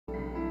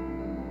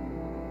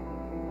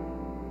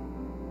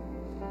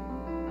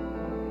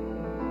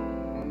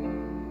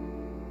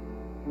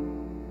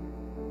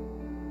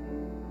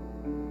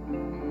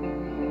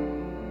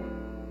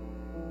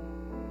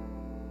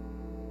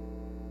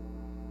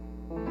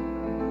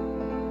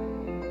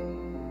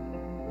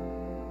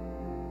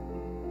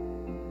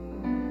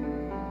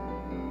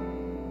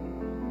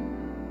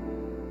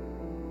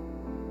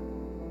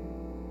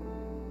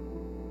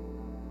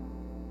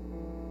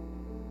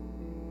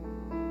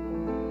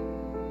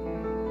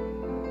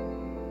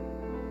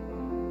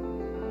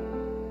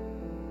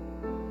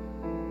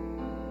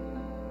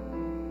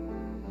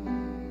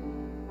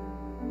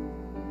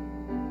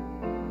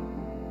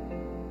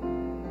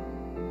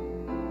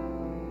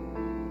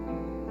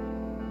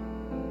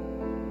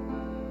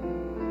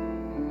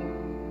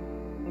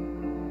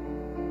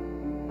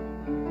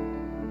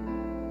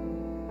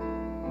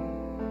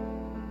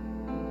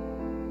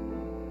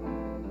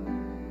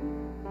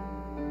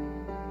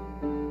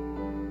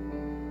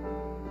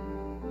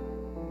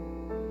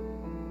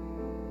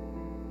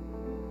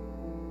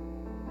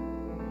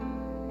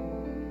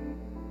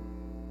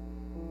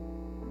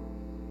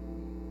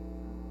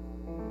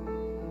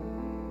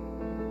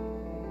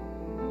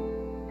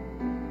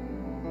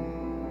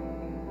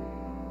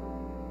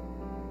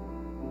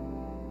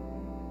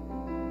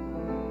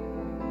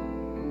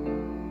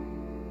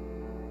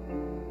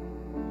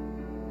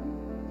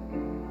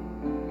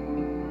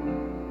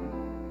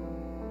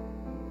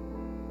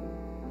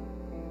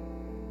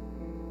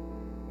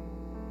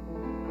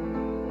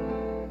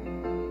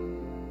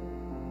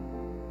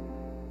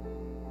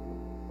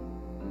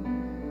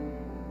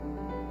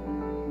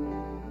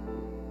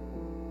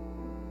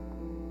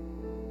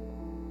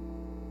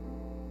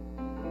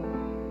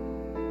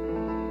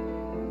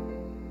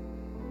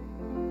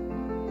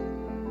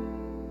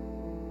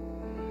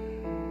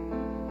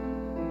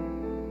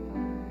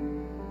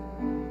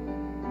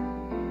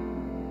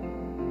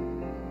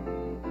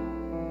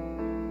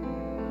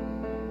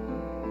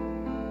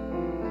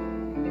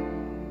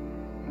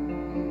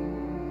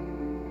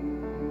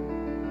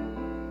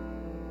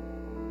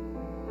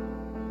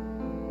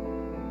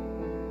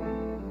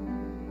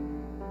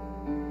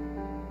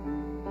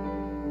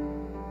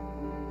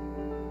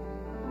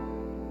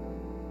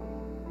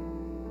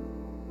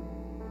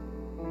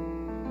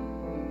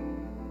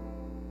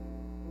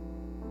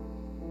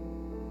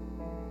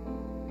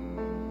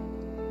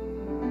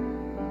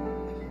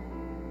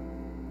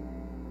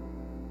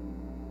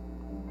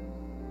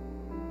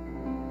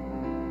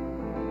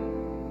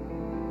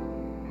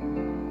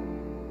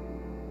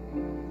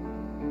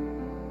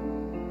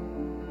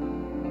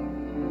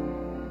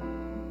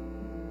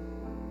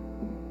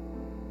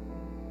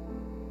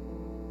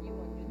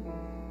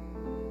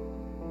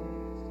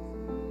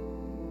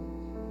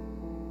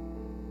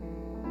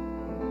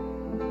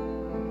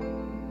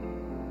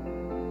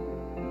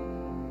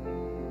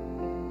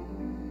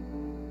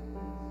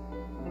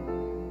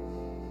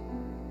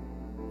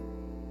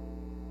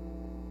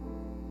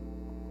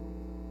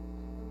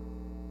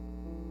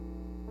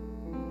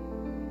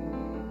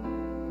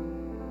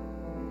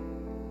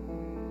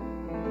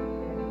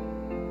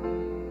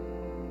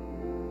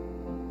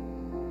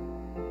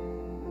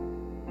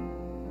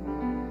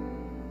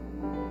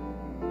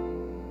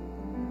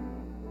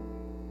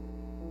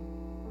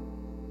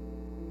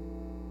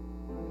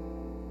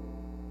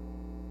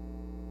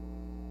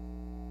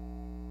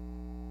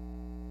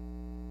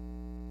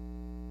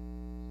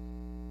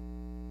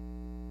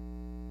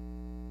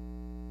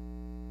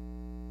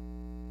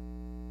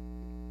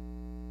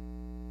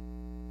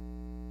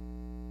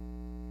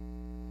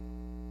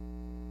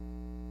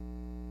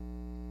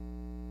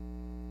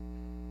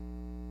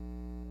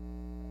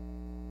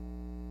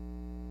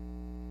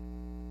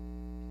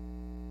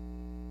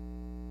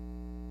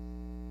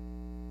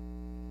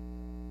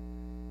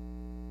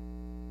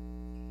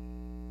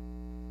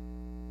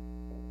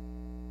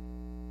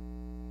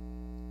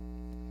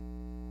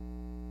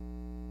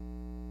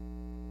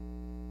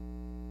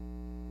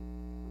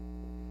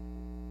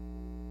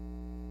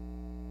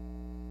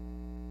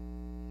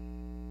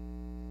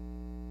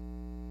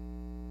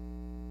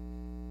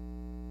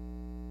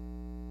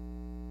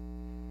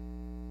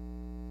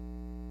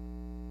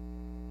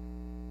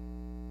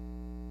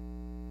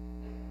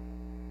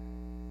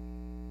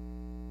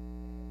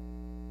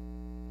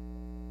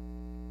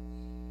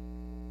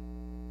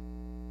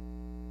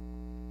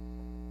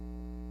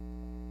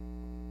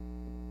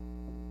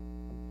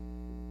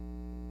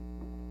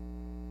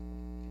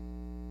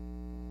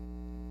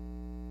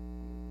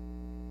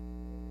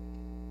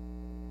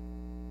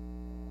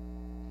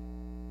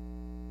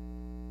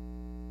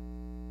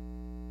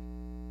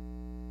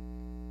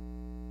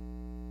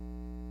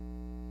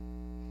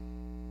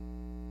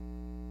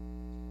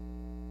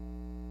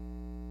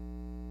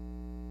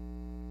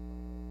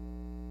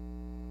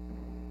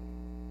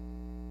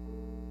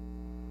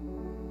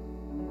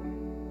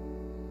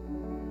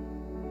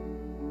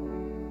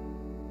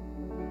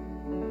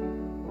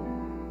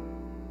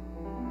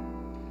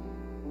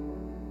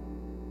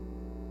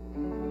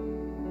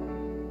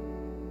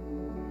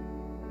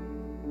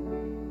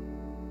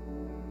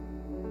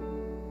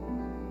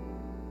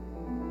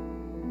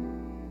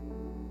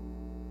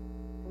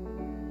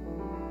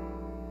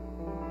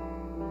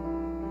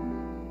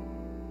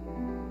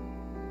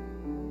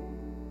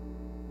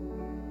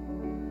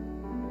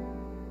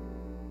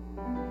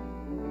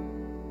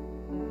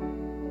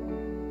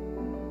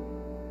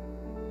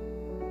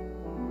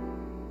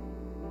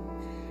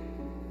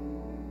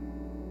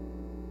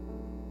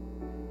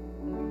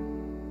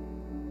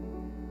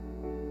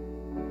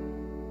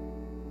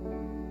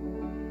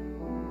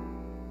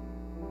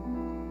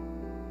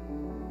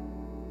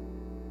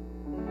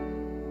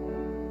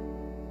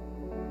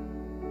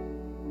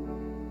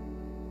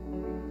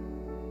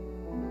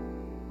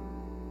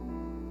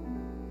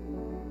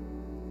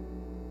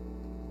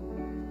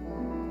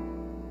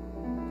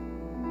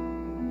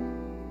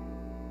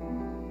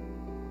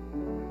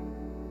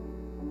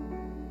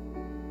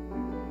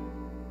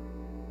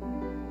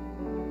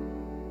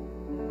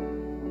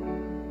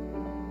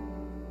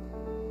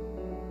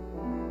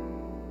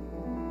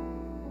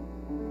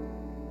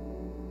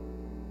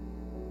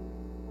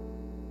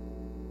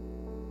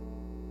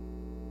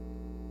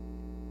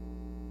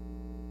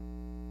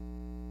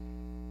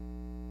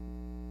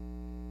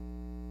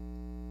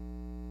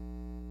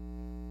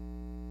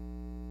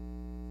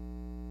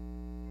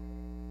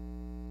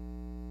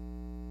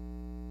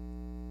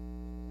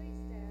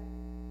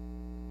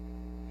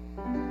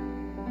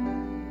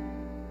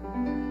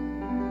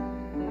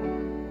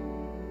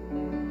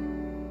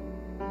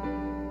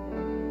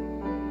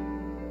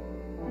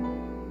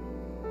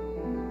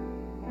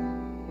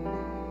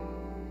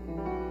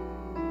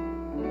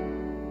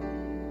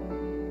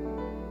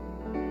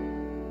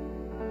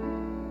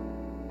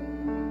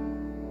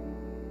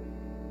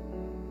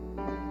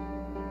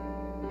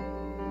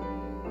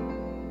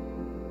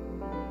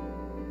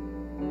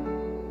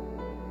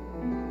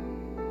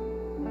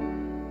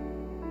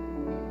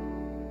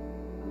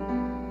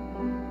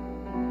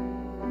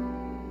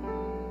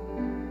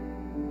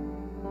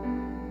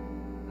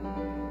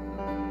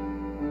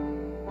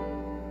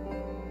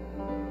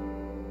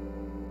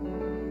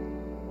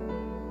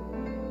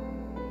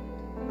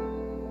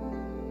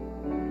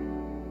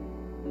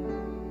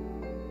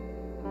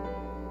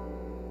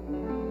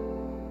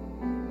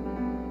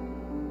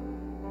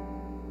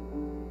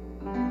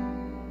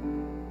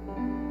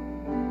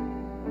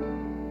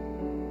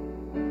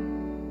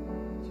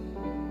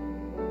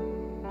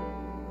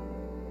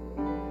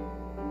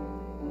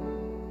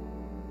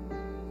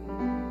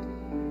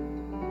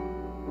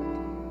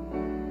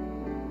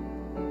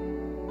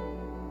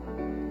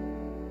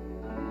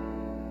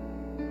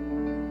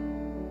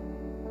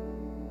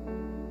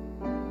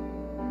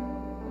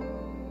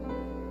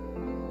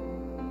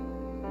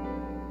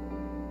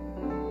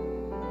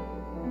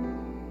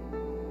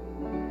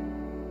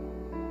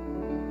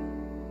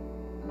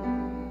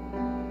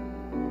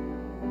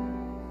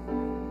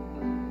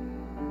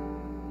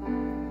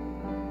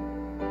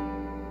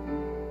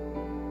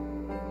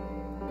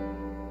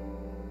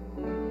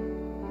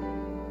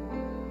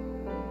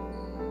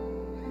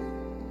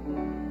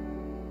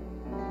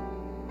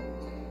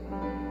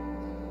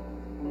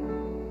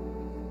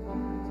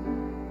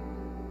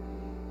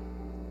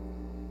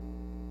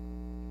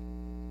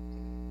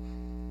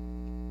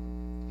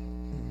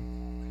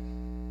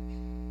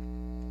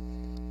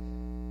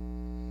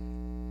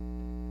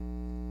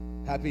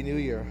Happy New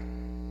Year.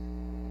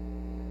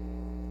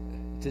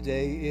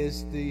 Today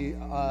is the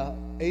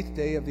 8th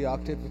day of the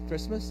octave of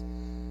Christmas,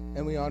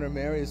 and we honor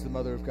Mary as the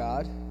Mother of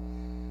God.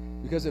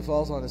 Because it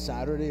falls on a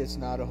Saturday, it's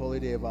not a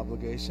holy day of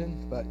obligation,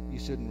 but you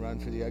shouldn't run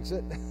for the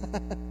exit.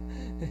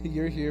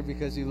 You're here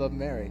because you love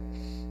Mary,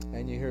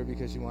 and you're here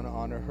because you want to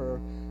honor her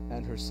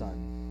and her son.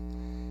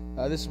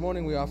 This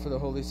morning we offer the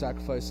holy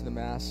sacrifice of the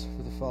Mass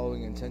for the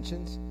following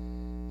intentions: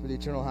 for the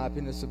eternal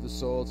happiness of the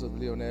souls of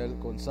Leonel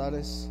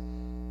Gonzalez,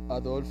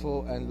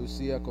 Adolfo and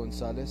Lucia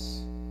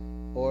Gonzalez,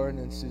 Oren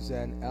and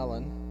Suzanne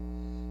Allen,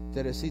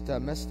 Teresita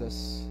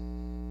Mestas,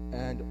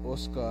 and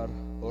Oscar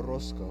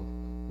Orozco,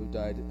 who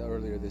died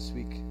earlier this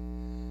week.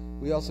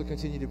 We also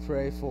continue to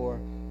pray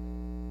for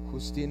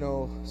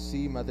Justino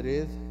C.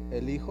 Madrid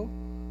El Hijo,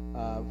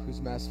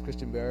 whose Mass of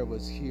Christian burial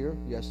was here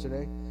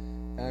yesterday,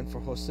 and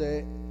for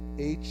Jose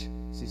H.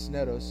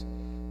 Cisneros,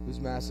 whose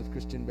Mass of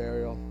Christian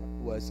burial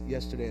was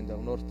yesterday in Del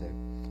Norte,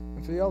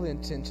 and for all the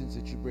intentions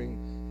that you bring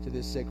to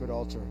this sacred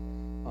altar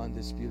on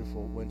this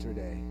beautiful winter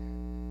day.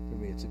 For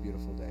me, it's a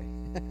beautiful day.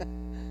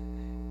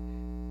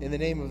 In the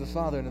name of the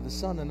Father, and of the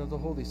Son, and of the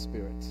Holy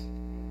Spirit.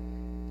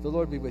 The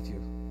Lord be with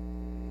you.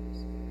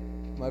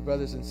 My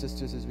brothers and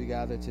sisters, as we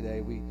gather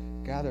today, we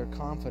gather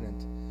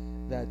confident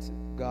that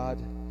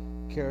God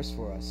cares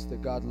for us,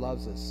 that God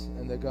loves us,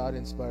 and that God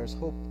inspires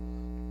hope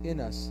in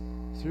us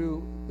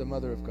through the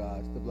Mother of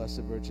God, the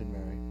Blessed Virgin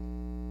Mary.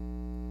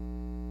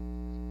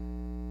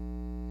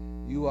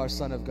 You are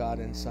Son of God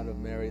and Son of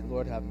Mary.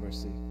 Lord, have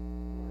mercy.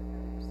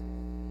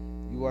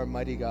 You are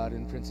mighty God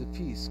and Prince of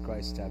Peace.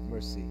 Christ, have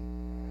mercy.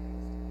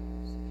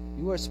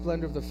 You are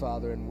splendor of the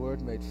Father and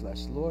Word made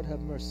flesh. Lord,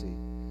 have mercy.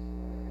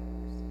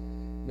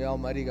 May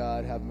Almighty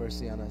God have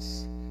mercy on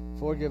us,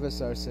 forgive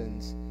us our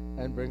sins,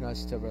 and bring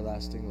us to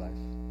everlasting life.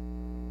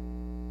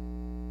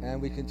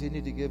 And we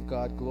continue to give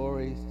God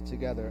glory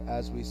together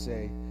as we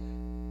say,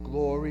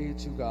 "Glory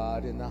to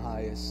God in the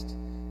highest,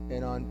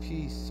 and on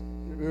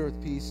earth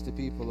peace to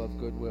people of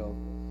good will.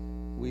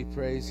 We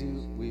praise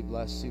you, we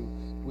bless you,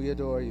 we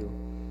adore you,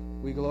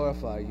 we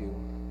glorify you.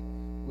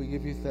 We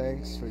give you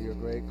thanks for your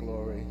great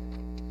glory.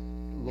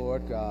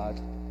 Lord God,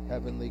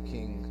 heavenly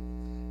King,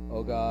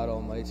 O God,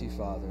 almighty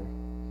Father,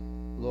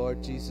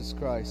 Lord Jesus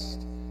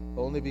Christ,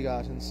 only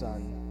begotten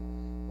Son,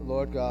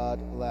 Lord God,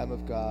 Lamb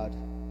of God,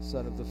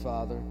 Son of the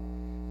Father,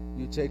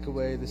 you take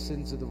away the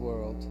sins of the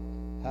world.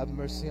 Have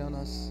mercy on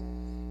us.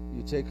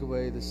 You take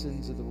away the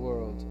sins of the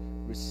world.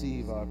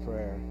 Receive our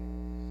prayer.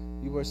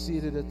 You are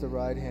seated at the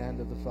right hand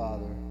of the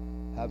Father.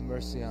 Have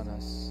mercy on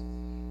us.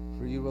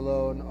 For you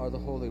alone are the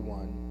Holy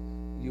One.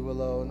 You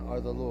alone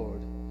are the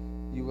Lord.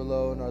 You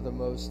alone are the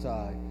Most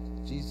High,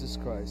 Jesus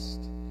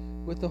Christ,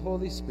 with the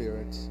Holy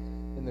Spirit,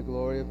 in the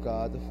glory of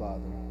God the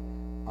Father.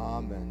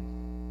 Amen.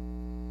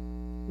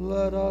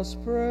 Let us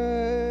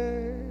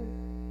pray.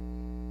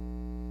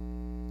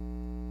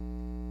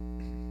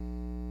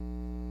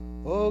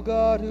 O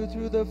God, who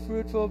through the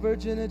fruitful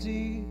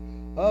virginity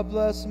of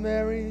Blessed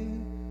Mary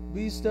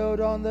bestowed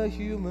on the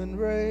human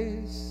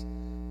race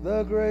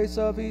the grace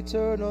of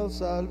eternal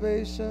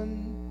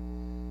salvation,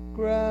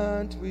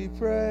 grant, we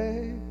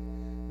pray,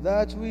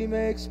 that we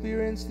may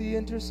experience the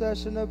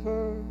intercession of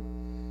her,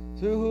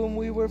 through whom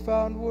we were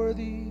found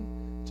worthy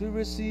to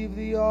receive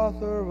the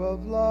author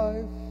of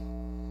life,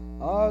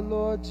 our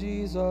Lord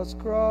Jesus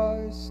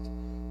Christ,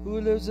 who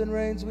lives and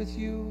reigns with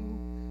you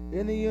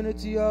in the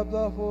unity of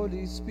the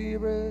Holy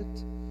Spirit,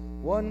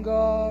 one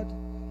God,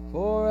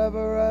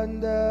 forever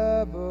and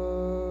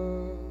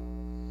ever.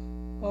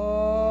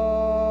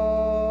 Amen.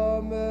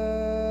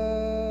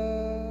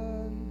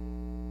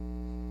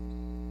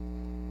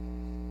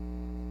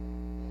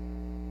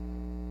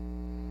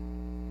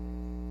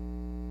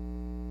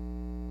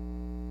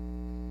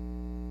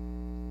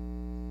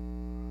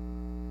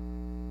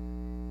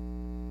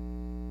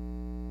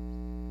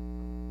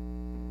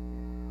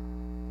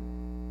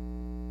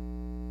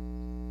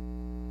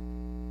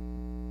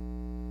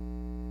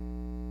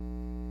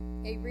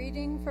 A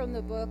reading from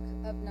the book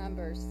of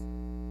Numbers.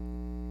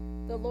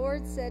 The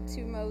Lord said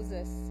to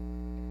Moses,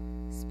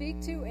 "Speak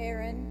to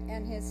Aaron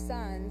and his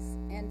sons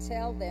and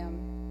tell them,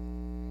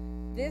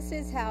 this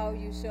is how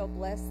you shall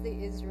bless the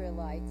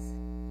Israelites.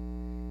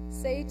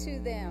 Say to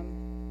them,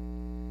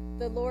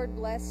 the Lord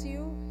bless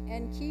you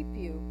and keep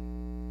you.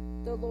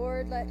 The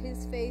Lord let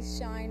his face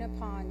shine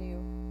upon you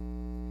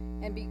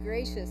and be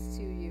gracious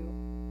to you.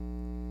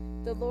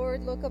 The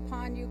Lord look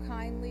upon you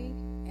kindly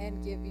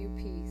and give you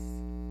peace.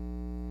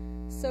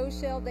 So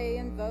shall they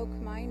invoke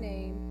my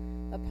name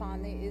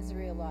upon the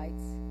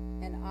Israelites,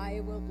 and I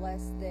will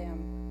bless them."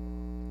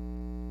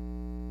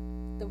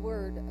 The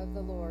word of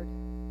the Lord.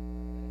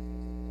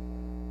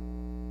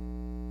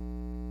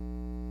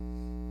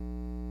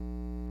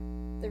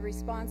 The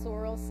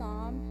responsorial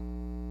psalm.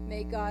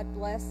 May God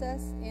bless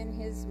us in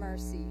his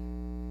mercy.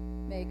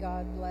 May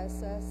God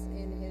bless us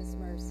in his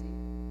mercy.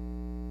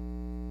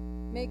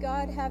 May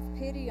God have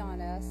pity on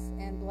us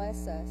and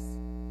bless us.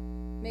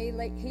 May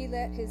he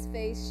let his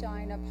face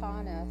shine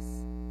upon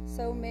us.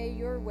 So may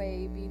your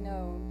way be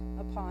known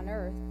upon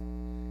earth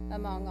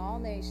among all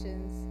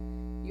nations,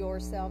 your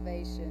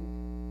salvation.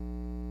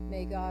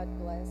 May God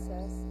bless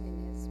us in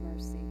his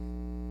mercy.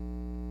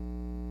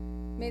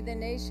 May the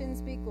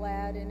nations be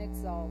glad and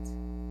exult,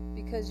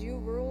 because you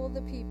rule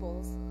the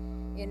peoples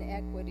in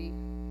equity.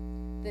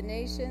 The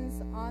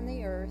nations on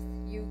the earth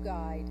you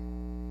guide.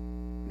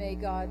 May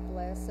God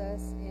bless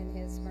us in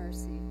his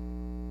mercy.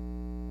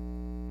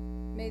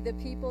 May the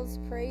peoples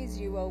praise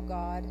you, O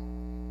God.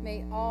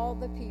 May all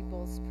the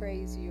peoples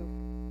praise you.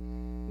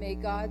 May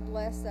God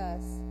bless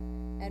us,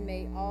 and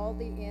may all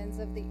the ends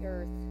of the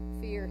earth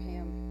fear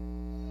him.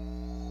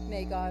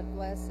 May God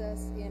bless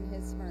us in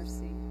his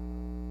mercy.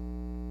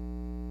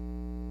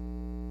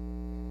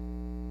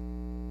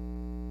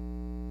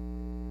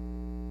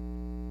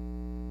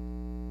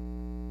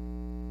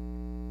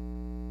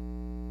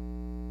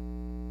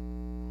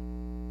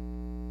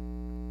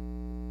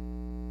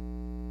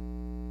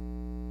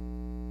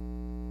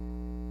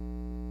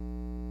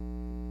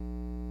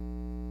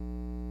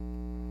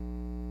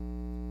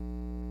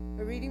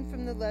 A reading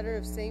from the letter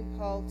of St.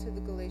 Paul to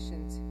the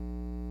Galatians.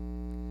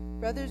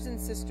 Brothers and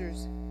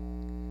sisters,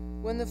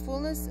 when the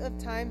fullness of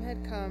time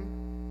had come,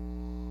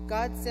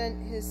 God sent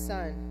his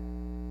Son,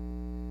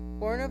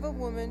 born of a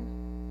woman,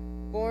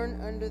 born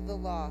under the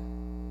law,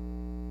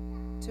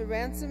 to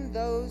ransom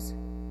those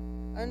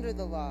under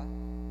the law,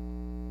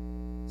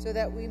 so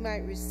that we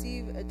might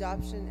receive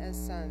adoption as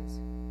sons.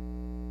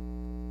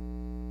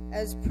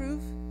 As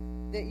proof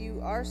that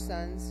you are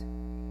sons,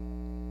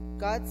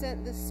 God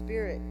sent the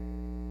Spirit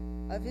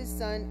of his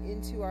Son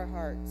into our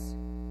hearts,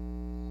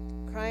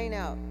 crying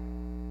out,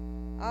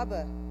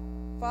 Abba,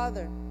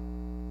 Father.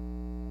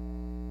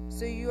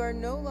 So you are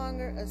no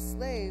longer a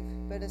slave,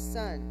 but a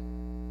son.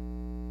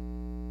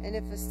 And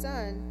if a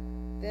son,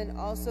 then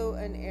also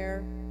an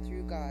heir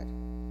through God.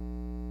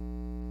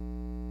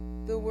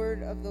 The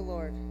word of the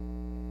Lord.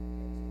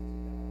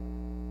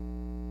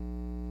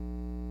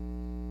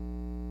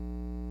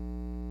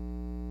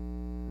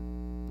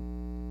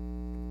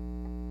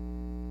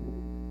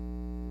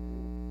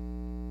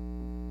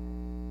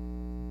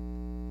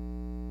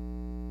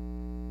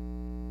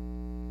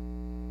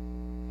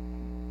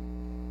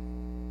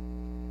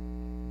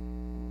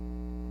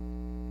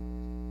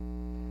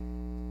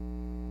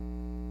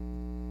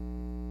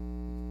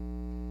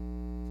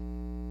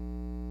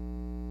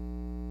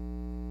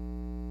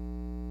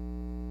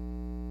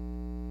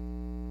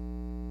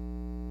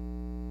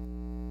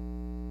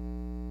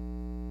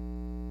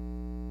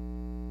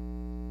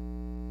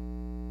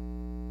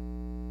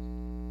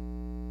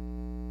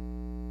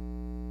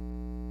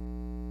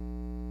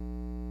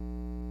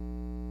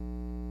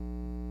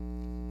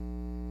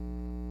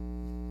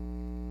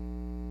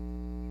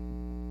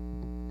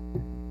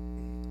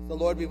 The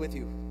Lord be with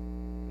you.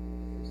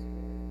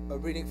 A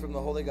reading from the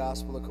Holy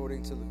Gospel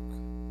according to Luke.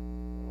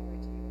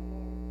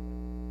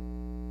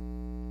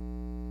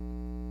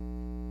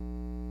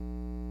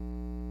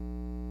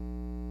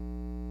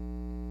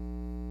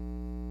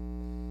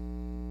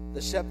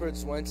 The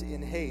shepherds went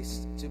in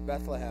haste to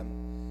Bethlehem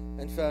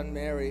and found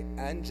Mary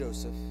and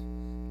Joseph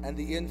and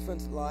the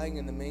infant lying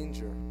in the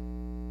manger.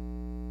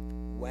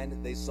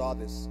 When they saw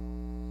this,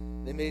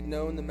 they made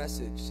known the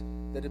message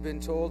that had been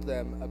told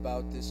them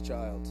about this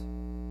child.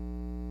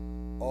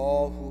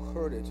 All who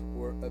heard it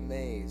were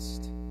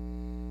amazed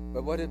by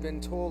what had been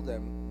told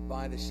them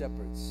by the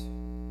shepherds.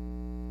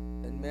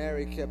 And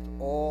Mary kept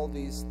all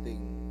these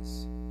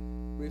things,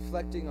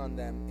 reflecting on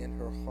them in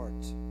her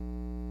heart.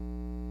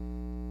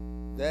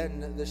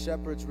 Then the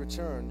shepherds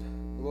returned,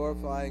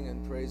 glorifying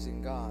and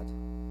praising God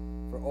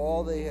for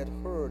all they had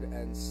heard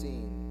and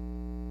seen,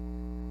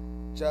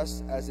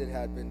 just as it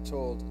had been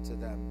told to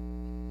them.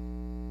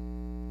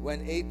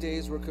 When 8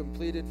 days were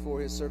completed for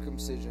his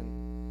circumcision,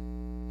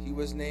 he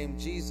was named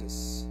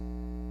Jesus,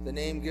 the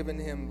name given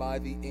him by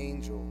the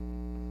angel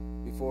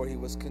before he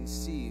was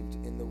conceived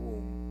in the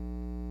womb.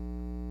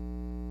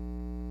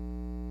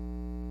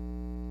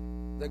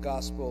 The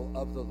Gospel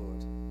of the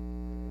Lord.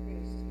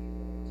 Praise to you,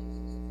 Lord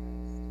Jesus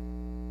Christ.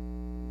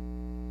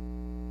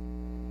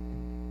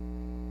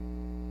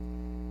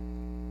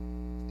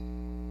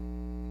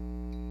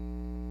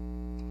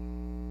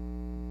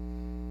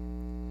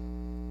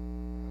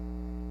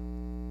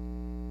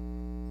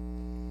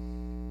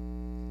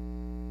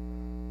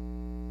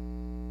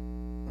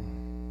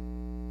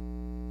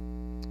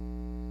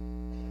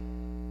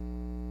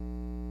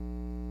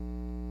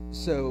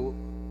 So,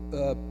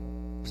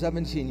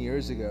 17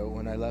 years ago,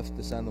 when I left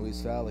the San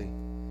Luis Valley,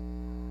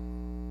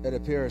 at a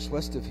parish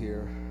west of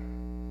here,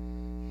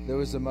 there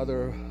was a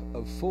mother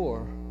of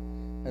 4,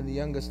 and the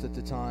youngest at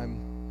the time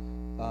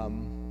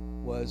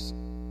was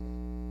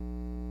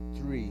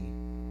 3.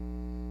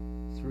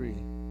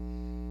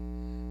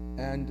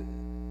 And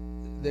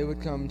they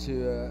would come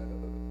to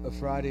a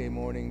Friday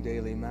morning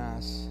daily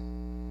mass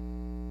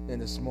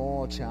in a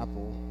small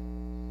chapel,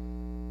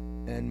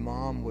 and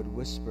Mom would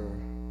whisper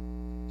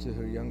to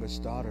her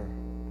youngest daughter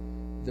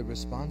the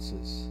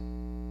responses.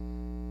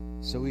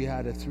 So we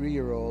had a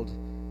 3-year-old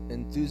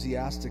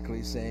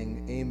enthusiastically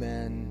saying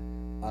amen,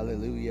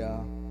 alleluia,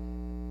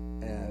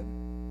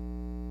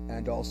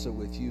 and also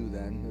with you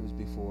then, it was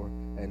before,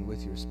 and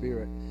with your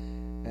spirit.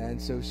 And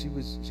so she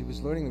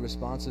was learning the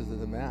responses of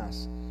the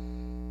Mass.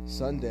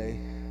 Sunday,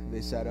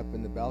 they sat up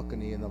in the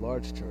balcony in the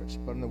large church,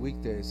 but on the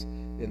weekdays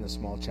in the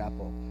small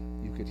chapel,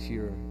 you could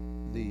hear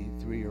the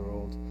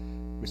 3-year-old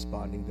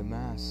responding to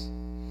Mass.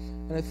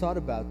 And I thought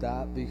about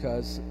that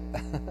because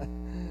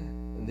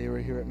they were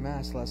here at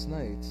Mass last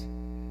night.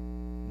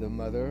 The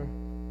mother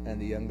and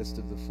the youngest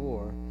of the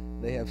 4,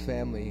 they have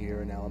family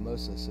here in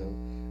Alamosa, so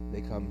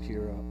they come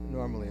here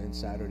normally on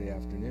Saturday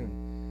afternoon.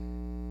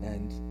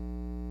 And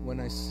when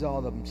I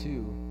saw them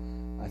too,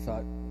 I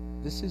thought,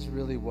 this is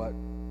really what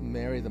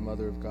Mary, the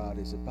Mother of God,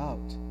 is about.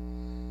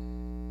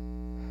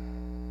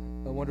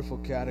 A wonderful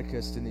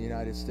catechist in the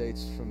United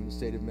States from the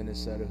state of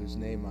Minnesota, whose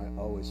name I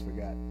always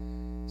forget,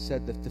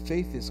 said that the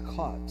faith is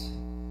caught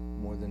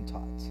more than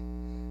taught.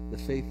 The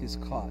faith is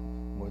caught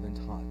more than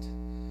taught.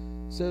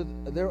 So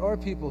there are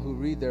people who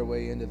read their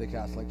way into the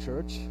Catholic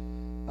Church.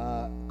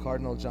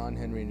 Cardinal John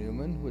Henry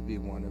Newman would be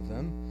one of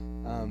them.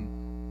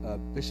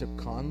 Bishop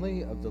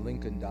Conley of the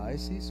Lincoln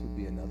Diocese would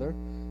be another.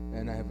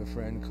 And I have a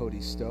friend,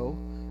 Cody Stowe,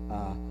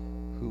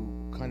 who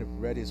kind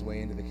of read his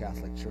way into the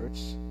Catholic Church.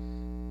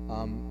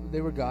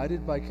 They were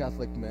guided by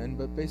Catholic men,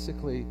 but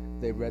basically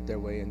they read their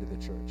way into the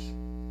church.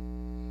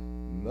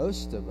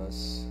 Most of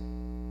us,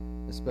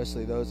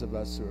 especially those of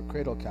us who are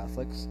cradle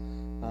Catholics,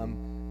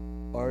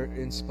 are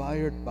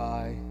inspired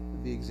by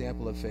the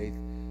example of faith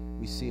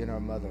we see in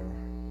our mother,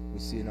 we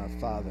see in our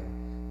father,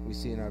 we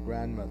see in our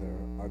grandmother,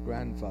 our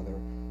grandfather,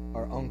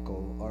 our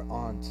uncle, our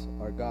aunt,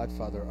 our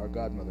godfather, our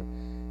godmother.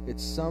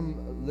 It's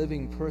some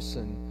living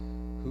person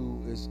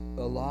who is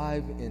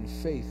alive in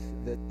faith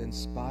that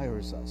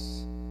inspires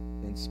us.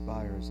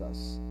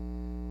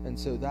 And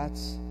so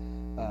that's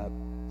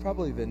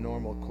probably the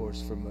normal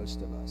course for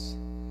most of us.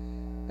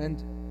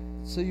 And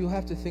so you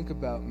have to think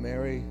about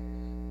Mary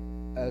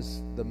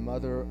as the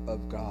Mother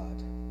of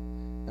God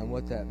and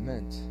what that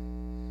meant.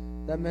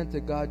 That meant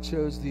that God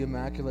chose the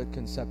Immaculate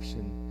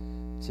Conception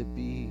to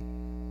be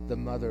the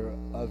mother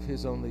of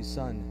his only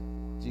Son,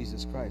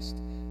 Jesus Christ,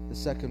 the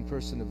second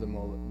person of the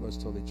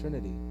Most Holy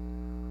Trinity.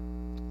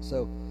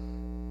 So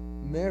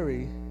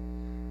Mary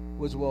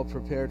was well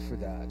prepared for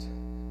that,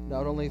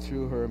 not only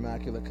through her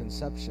Immaculate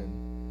Conception,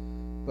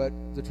 but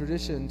the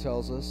tradition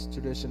tells us,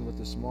 tradition with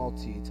a small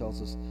t,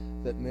 tells us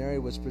that Mary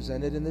was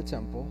presented in the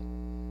temple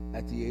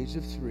at the age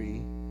of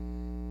 3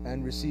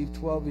 and received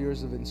 12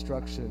 years of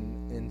instruction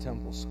in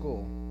temple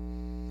school.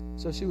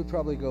 So she would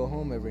probably go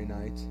home every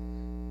night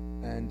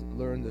and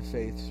learn the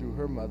faith through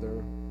her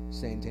mother,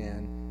 St.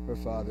 Anne, her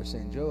father,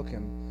 St.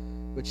 Joachim,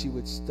 but she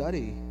would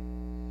study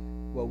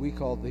what we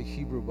call the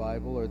Hebrew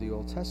Bible or the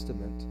Old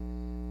Testament,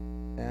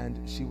 and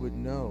she would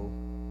know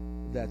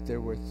that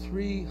there were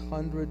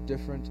 300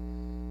 different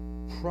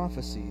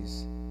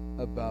prophecies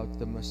about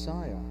the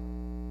Messiah.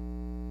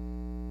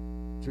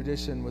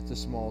 Tradition with the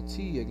small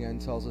t again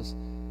tells us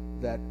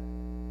that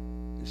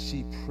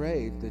she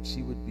prayed that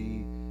she would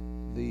be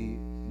the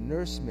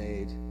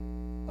nursemaid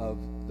of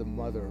the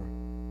Mother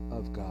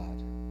of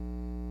God.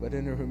 But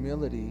in her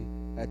humility,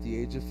 at the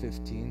age of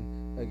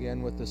 15,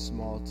 again with the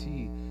small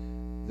t,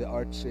 the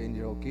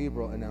Archangel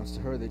Gabriel announced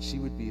to her that she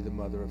would be the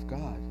Mother of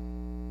God.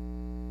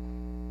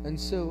 And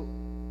so,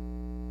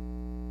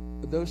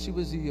 though she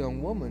was a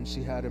young woman,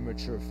 she had a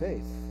mature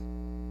faith.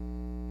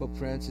 Pope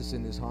Francis,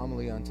 in his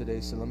homily on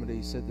today's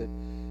solemnity, said that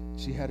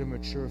she had a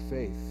mature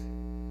faith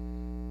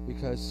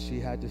because she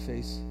had to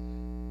face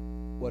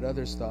what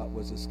others thought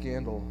was a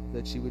scandal,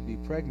 that she would be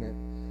pregnant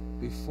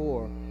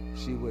before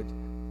she would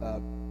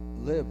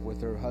live with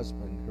her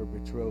husband, her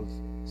betrothed,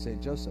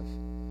 St. Joseph.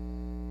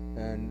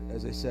 And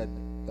as I said,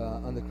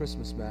 on the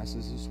Christmas Mass,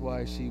 this is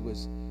why she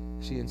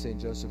and St.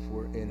 Joseph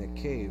were in a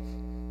cave,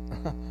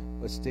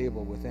 a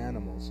stable with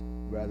animals,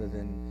 rather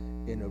than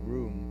in a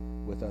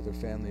room with other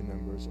family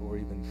members or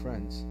even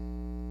friends.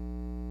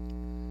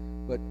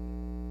 But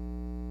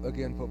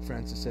again, Pope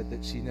Francis said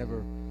that she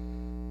never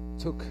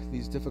took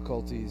these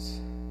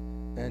difficulties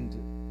and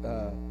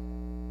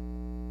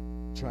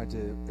tried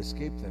to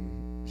escape them.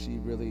 She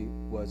really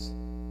was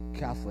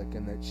Catholic,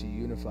 and that she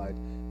unified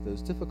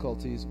those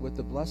difficulties with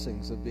the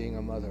blessings of being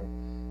a mother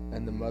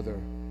and the mother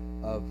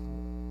of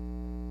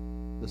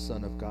the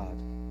Son of God,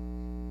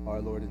 our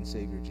Lord and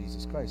Savior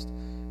Jesus Christ.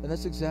 And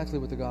that's exactly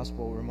what the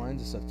gospel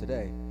reminds us of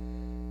today.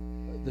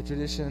 The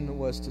tradition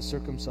was to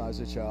circumcise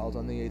a child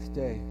on the 8th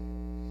day.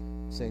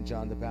 St.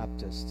 John the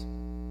Baptist,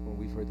 when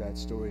we've heard that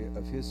story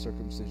of his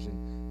circumcision,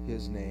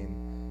 his name,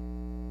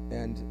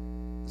 and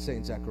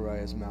St.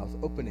 Zechariah's mouth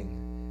opening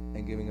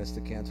and giving us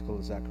the canticle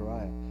of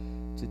Zechariah.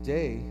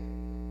 Today,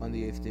 on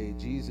the 8th day,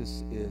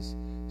 Jesus is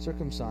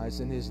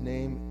circumcised, and his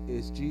name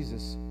is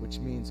Jesus, which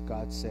means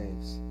God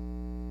saves.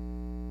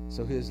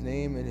 So his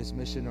name and his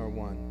mission are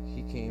one.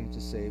 He came to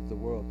save the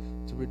world,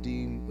 to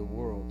redeem the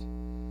world.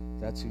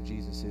 That's who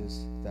Jesus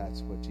is.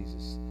 That's what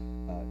Jesus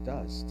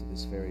does to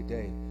this very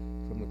day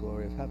from the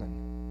glory of heaven.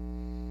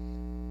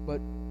 But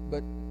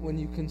when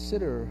you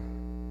consider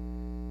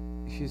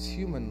his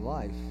human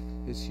life,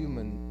 his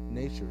human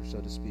nature, so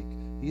to speak,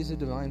 he is a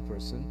divine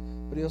person,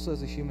 but he also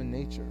has a human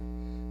nature.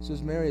 So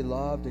as Mary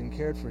loved and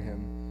cared for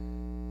him,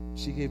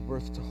 she gave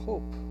birth to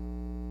hope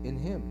in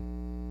him.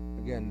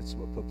 Again, that's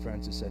what Pope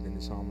Francis said in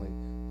his homily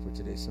for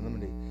today's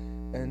solemnity.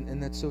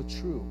 And that's so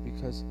true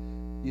because,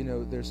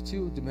 there's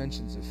two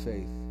dimensions of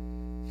faith.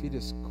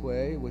 Fides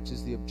quae, which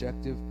is the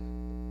objective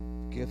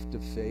gift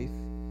of faith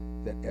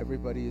that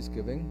everybody is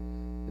giving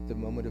at the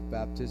moment of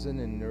baptism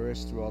and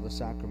nourished through all the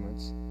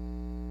sacraments.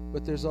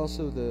 But there's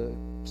also the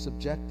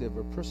subjective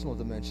or personal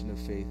dimension of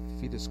faith,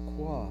 fides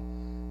qua,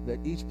 that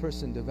each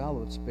person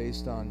develops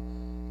based on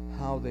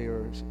how they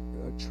are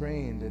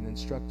trained and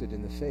instructed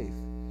in the faith.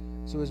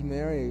 So as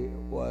Mary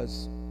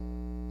was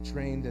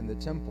trained in the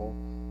temple,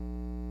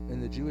 in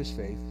the Jewish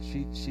faith,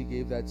 she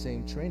gave that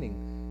same training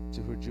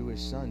to her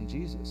Jewish son,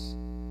 Jesus.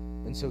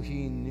 And so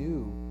he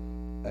knew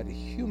at a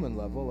human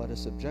level, at a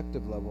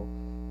subjective level,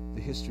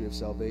 the history of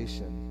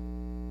salvation,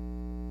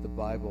 the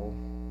Bible.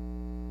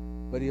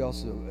 But he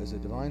also, as a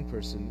divine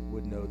person,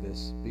 would know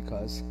this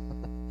because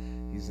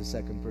he's the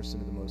second person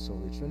of the Most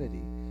Holy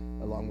Trinity,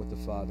 along with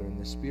the Father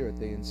and the Spirit.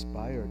 They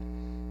inspired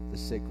the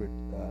sacred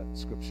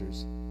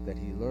scriptures that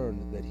he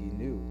learned, that he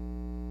knew,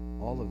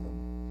 all of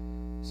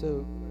them.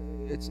 So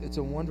it's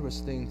a wondrous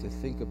thing to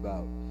think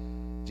about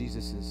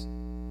Jesus's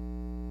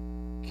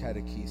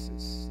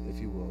catechesis,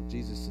 if you will,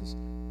 Jesus's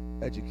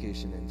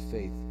education in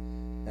faith,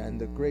 and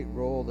the great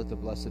role that the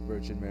Blessed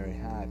Virgin Mary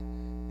had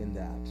in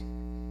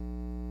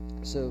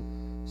that. So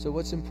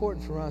what's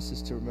important for us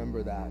is to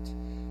remember that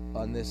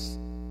on this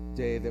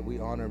day that we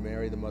honor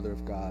Mary, the Mother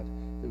of God,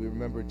 that we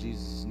remember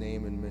Jesus'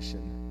 name and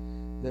mission,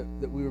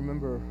 that we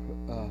remember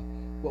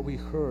what we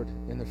heard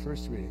in the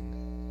first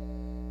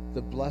reading,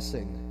 the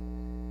blessing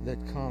that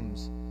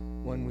comes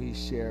when we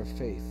share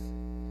faith,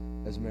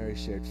 as Mary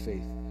shared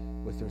faith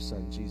with her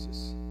son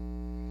Jesus.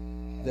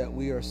 That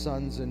we are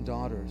sons and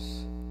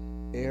daughters,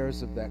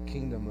 heirs of that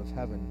kingdom of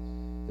heaven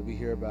that we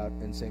hear about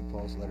in St.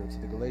 Paul's letter to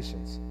the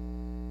Galatians.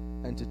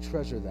 And to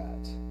treasure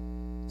that,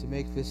 to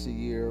make this a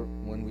year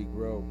when we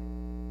grow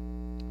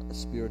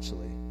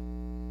spiritually,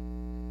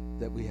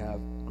 that we have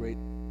great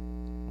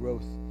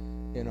growth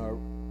in our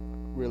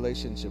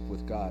relationship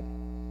with God.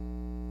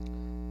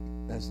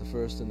 As the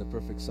first and the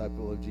perfect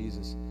disciple of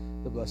Jesus,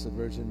 the Blessed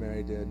Virgin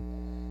Mary did,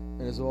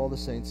 and as all the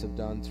saints have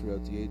done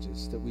throughout the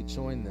ages, that we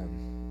join them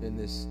in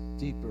this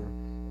deeper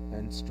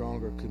and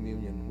stronger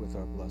communion with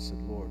our blessed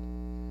Lord,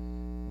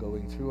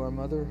 going through our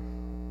mother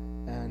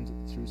and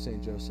through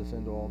St. Joseph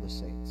and all the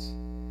saints.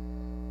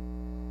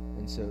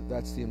 And so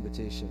that's the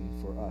invitation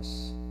for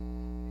us.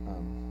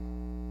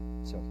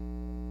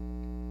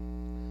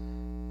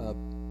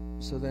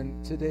 So then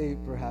today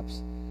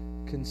perhaps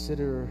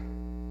consider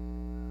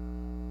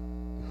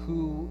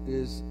who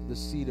is the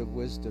seat of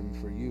wisdom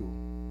for you.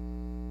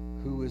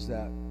 Who is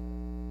that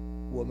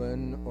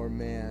woman or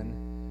man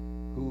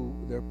who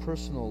their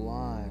personal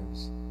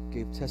lives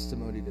gave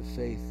testimony to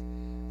faith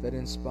that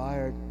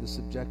inspired the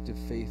subjective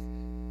faith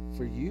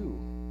for you,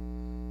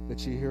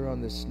 that you're here on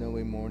this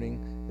snowy morning,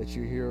 that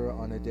you're here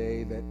on a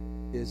day that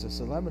is a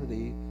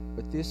solemnity,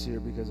 but this year,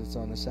 because it's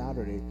on a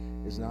Saturday,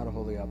 is not a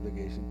holy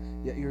obligation.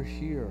 Yet you're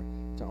here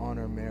to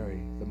honor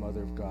Mary, the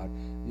Mother of God.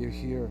 You're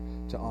here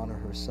to honor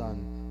her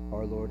Son,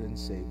 our Lord and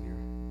Savior,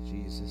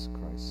 Jesus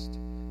Christ.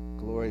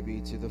 Glory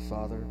be to the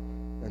Father,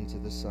 and to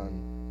the Son,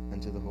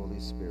 and to the Holy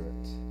Spirit.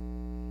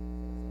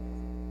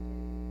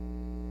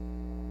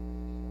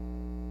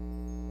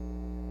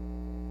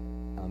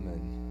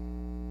 Amen.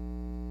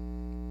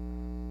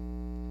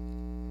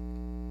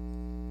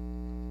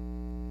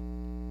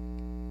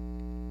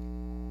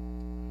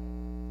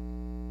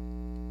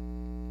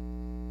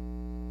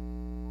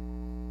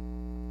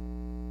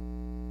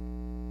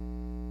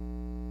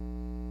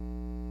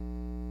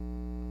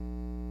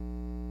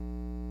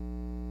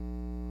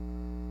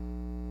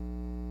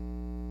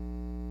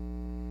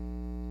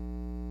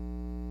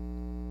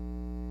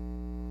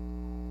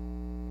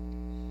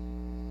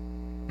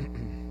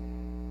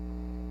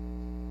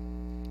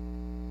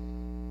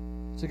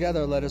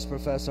 Together let us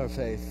profess our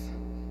faith.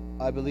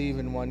 I believe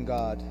in one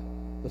God,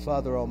 the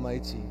Father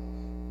Almighty,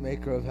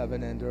 maker of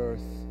heaven and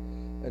earth,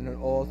 and in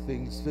all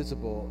things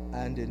visible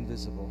and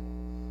invisible.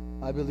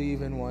 I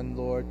believe in one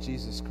Lord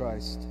Jesus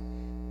Christ,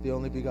 the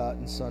only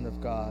begotten Son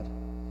of God,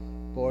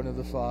 born of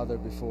the Father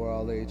before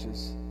all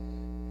ages,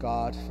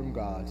 God from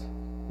God,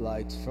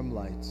 light from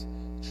light,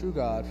 true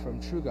God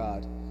from true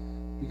God,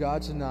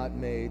 begotten not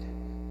made,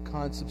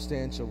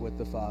 consubstantial with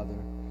the Father.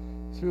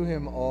 Through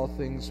him all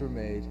things were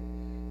made.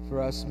 For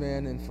us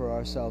men and for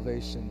our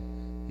salvation,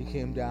 he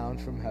came down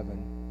from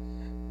heaven,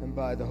 and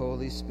by the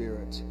Holy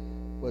Spirit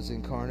was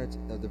incarnate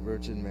of the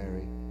Virgin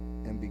Mary,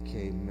 and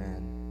became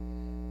man.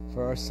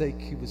 For our sake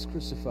he was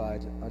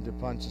crucified under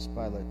Pontius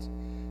Pilate.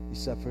 He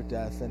suffered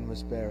death and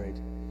was buried,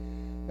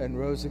 and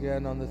rose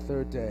again on the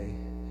third day,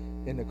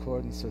 in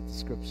accordance with the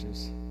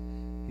Scriptures.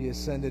 He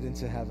ascended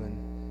into heaven,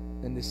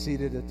 and is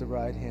seated at the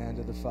right hand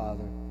of the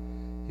Father.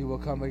 He will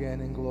come again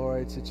in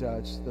glory to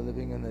judge the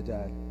living and the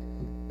dead,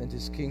 and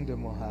his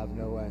kingdom will have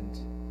no end.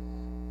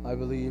 I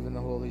believe in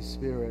the Holy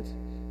Spirit,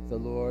 the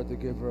Lord, the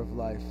giver of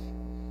life,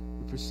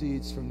 who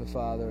proceeds from the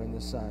Father and the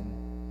Son,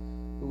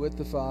 who with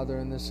the Father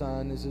and the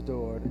Son is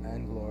adored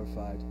and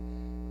glorified,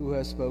 who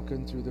has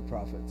spoken through the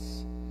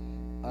prophets.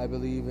 I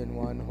believe in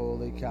one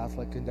holy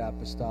Catholic and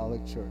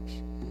Apostolic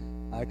Church.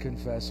 I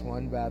confess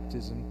one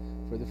baptism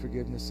for the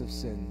forgiveness of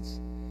sins,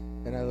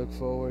 and I look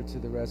forward to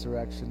the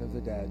resurrection of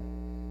the dead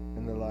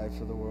and the life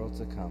of the world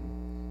to come.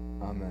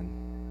 Amen.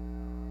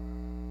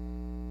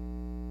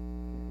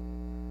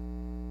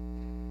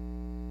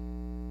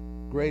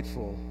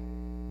 Grateful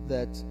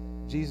that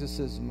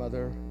Jesus'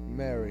 mother,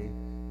 Mary,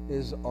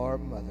 is our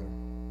mother,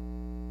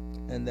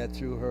 and that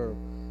through her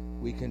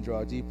we can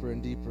draw deeper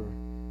and deeper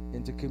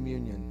into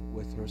communion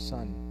with her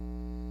Son.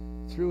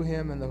 Through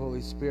him and the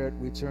Holy Spirit,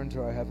 we turn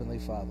to our Heavenly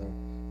Father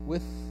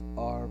with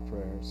our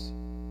prayers.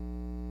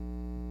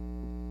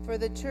 For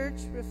the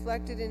Church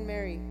reflected in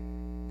Mary,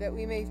 that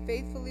we may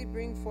faithfully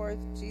bring forth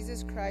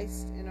Jesus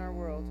Christ in our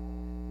world,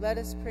 let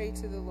us pray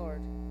to the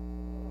Lord.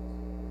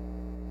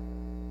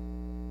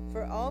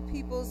 For all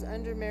peoples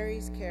under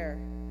Mary's care,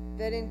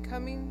 that in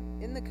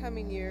the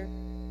coming year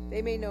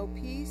they may know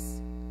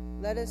peace,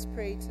 let us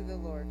pray to the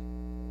Lord.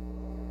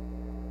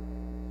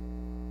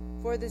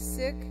 For the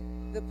sick,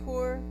 the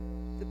poor,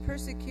 the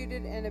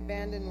persecuted and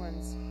abandoned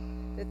ones,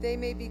 that they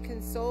may be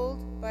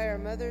consoled by our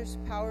Mother's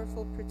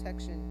powerful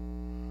protection,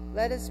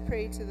 let us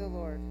pray to the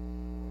Lord.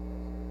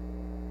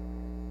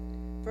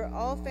 For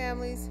all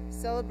families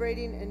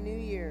celebrating a new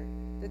year,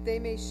 that they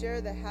may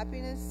share the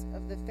happiness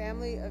of the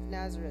family of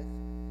Nazareth,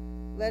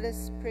 let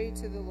us pray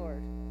to the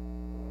Lord.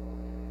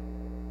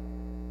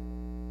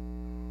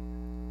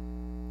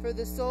 For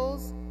the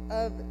souls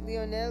of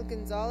Leonel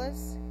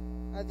Gonzalez,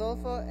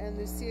 Adolfo and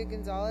Lucia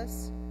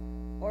Gonzalez,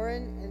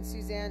 Oren and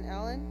Suzanne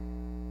Allen,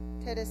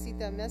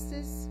 Teresita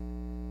Mestis,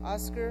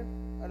 Oscar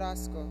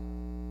Orozco,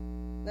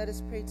 let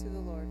us pray to the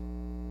Lord.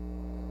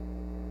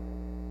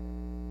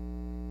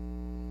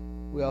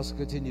 We also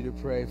continue to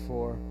pray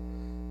for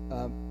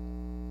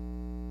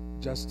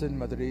Justin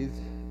Madrid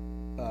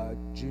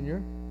Jr.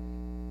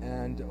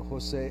 and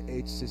Jose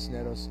H.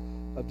 Cisneros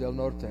of Del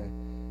Norte,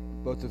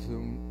 both of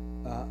whom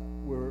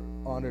were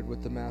honored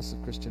with the Mass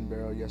of Christian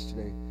burial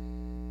yesterday,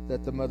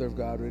 that the Mother of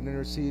God would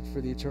intercede for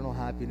the eternal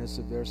happiness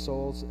of their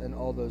souls and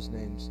all those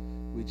names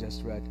we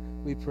just read.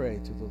 We pray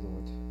to the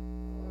Lord.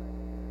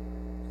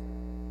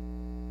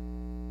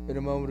 In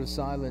a moment of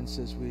silence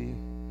as we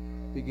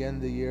begin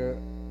the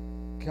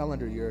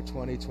calendar year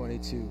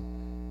 2022,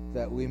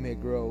 that we may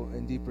grow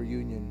in deeper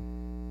union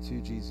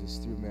to Jesus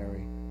through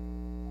Mary,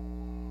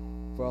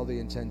 for all the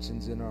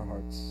intentions in our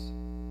hearts.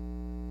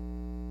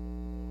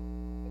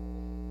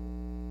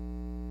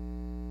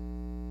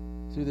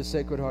 Through the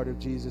Sacred Heart of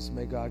Jesus,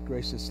 may God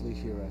graciously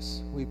hear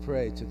us. We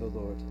pray to the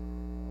Lord.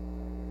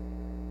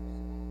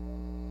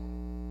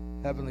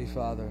 Heavenly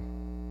Father,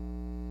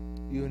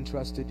 you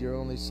entrusted your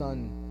only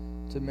Son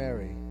to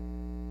Mary,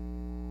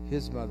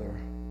 his mother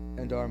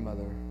and our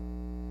mother.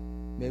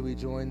 May we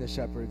join the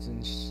shepherds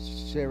in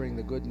sharing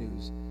the good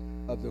news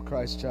of the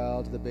Christ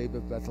child, the babe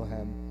of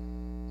Bethlehem,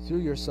 through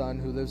your Son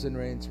who lives and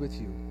reigns with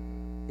you,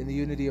 in the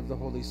unity of the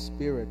Holy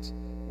Spirit,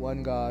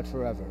 one God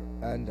forever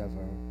and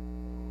ever.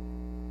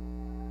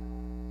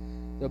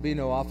 There'll be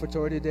no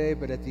offertory today,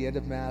 but at the end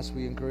of Mass,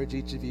 we encourage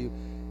each of you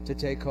to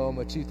take home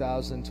a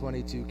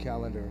 2022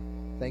 calendar.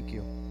 Thank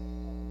you.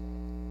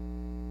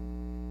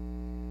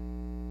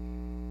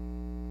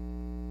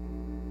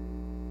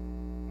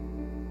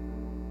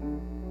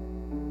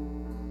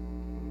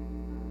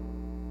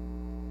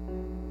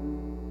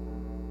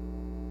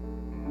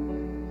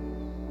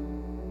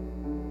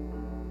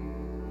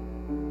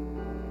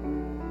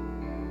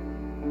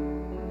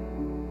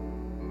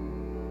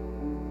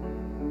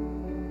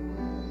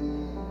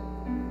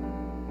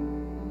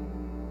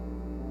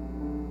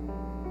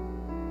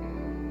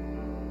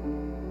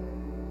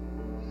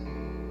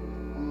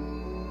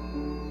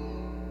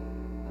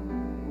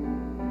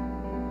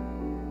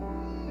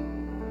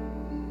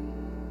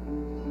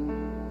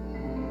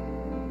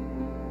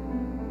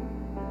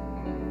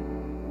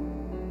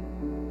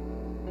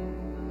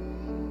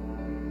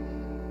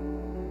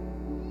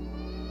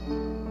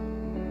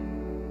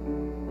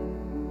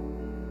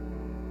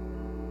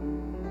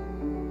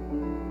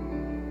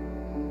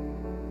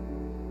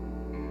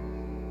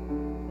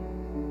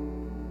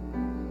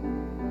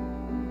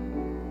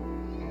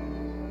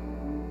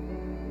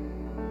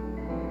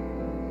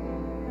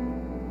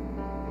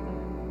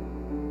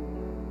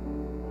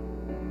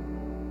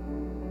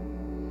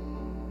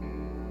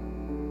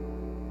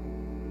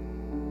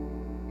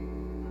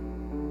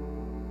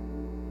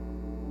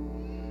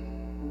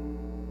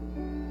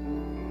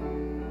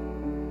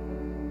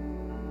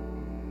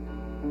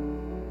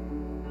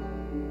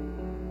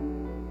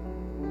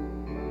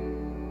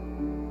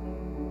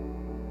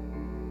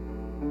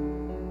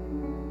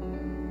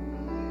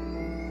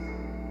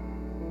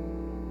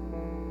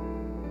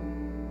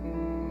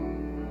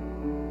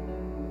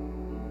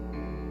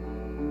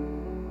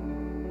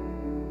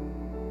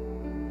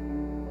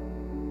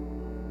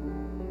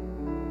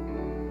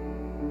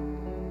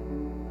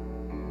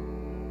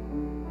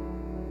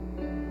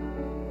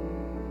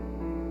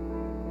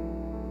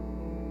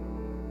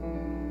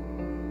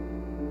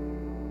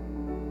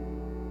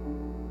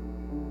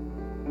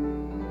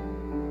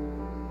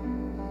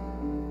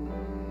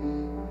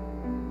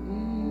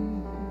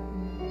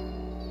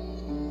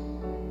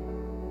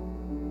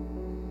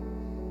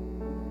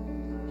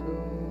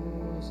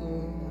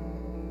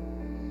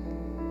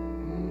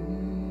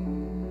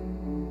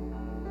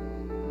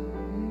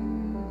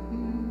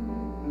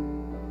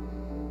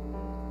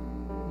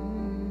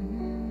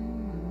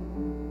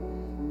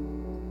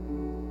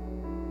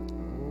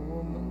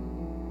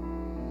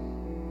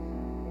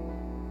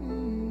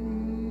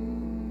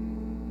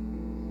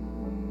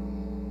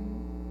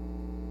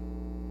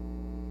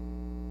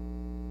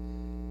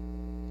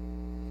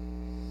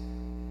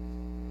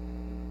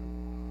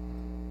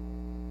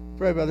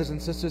 Pray, brothers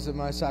and sisters, that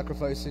my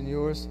sacrifice and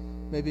yours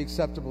may be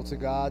acceptable to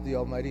God, the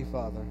Almighty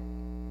Father.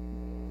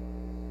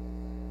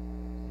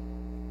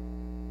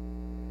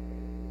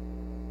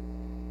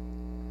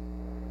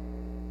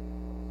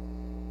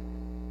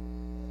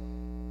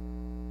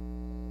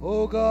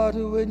 O God,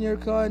 who in your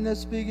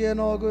kindness began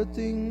all good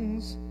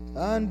things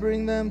and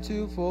bring them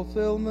to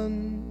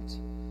fulfillment,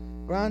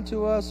 grant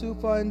to us who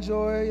find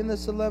joy in the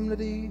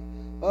solemnity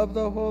of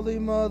the Holy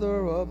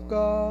Mother of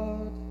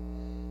God,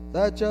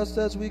 that just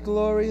as we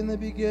glory in the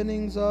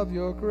beginnings of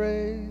your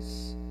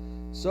grace,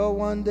 so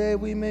one day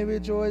we may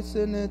rejoice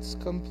in its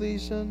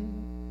completion,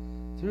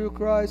 through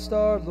Christ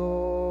our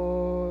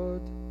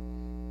Lord.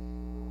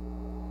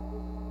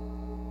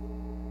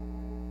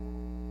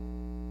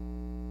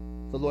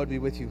 The Lord be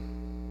with you.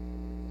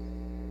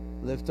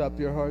 Lift up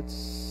your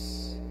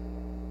hearts.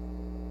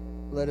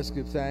 Let us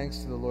give thanks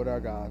to the Lord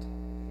our God.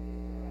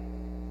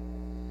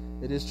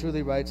 It is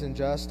truly right and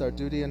just, our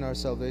duty and our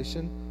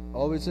salvation,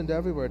 always and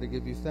everywhere to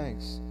give you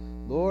thanks,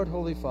 Lord,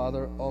 Holy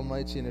Father,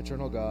 Almighty and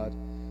eternal God,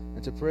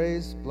 and to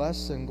praise,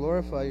 bless, and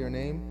glorify your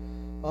name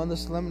on the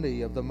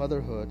solemnity of the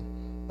motherhood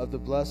of the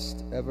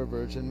blessed ever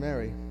Virgin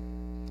Mary.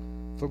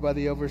 For by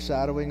the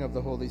overshadowing of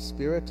the Holy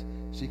Spirit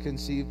she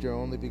conceived your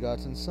only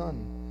begotten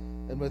Son,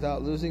 and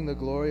without losing the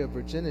glory of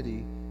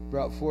virginity,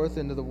 brought forth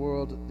into the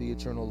world the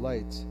eternal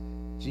light,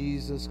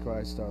 Jesus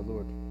Christ our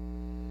Lord.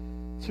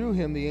 Through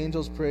him the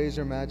angels praise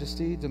your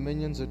majesty,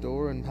 dominions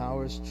adore, and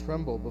powers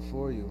tremble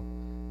before you.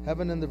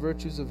 Heaven and the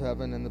virtues of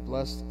heaven and the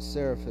blessed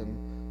seraphim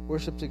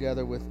worship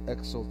together with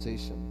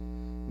exultation.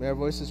 May our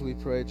voices, we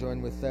pray,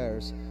 join with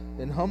theirs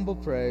in humble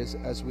praise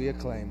as we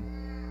acclaim,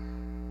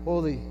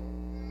 Holy,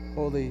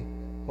 holy,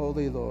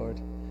 holy Lord,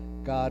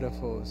 God of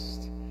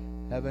hosts.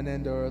 Heaven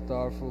and earth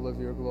are full of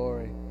your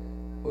glory.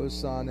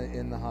 Hosanna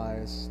in the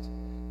highest.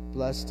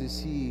 Blessed is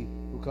he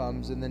who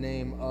comes in the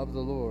name of the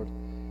Lord.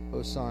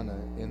 Hosanna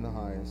in the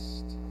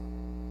highest.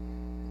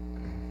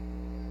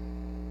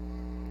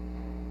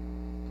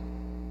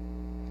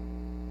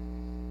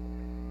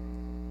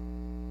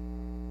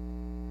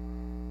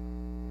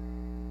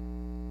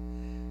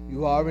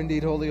 You are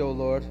indeed holy, O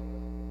Lord,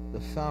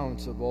 the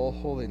fount of all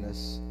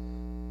holiness.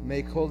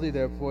 Make holy,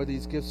 therefore,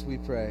 these gifts, we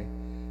pray,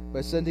 by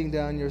sending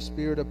down your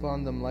Spirit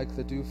upon them like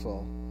the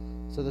dewfall,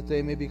 so that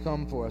they may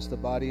become for us the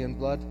body and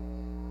blood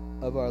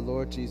of our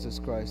Lord Jesus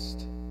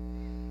Christ.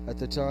 At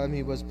the time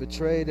he was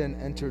betrayed and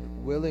entered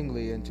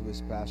willingly into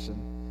his passion,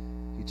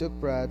 he took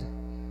bread,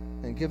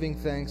 and giving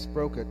thanks,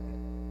 broke it,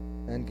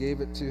 and gave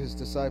it to his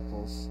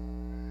disciples,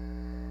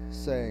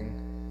 saying,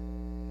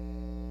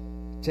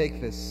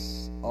 Take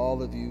this,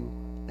 all of you,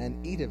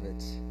 and eat of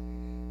it,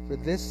 for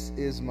this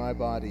is my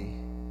body,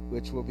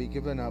 which will be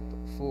given up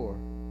for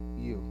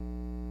you.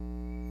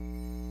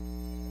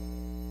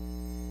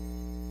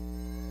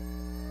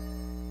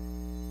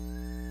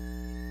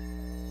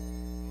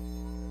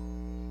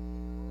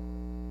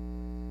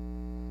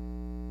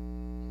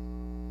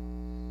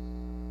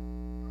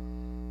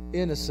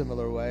 In a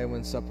similar way,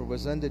 when supper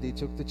was ended, he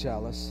took the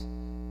chalice,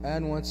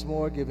 and once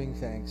more giving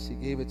thanks, he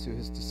gave it to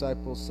his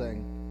disciples,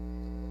 saying,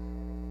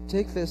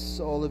 Take this,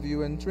 all of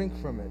you, and drink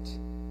from it,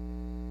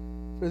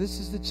 for this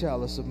is the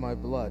chalice of my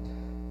blood,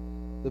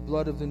 the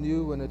blood of the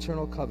new and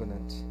eternal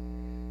covenant,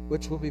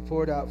 which will be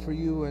poured out for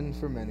you and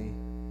for many,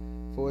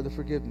 for the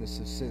forgiveness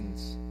of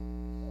sins.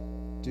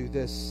 Do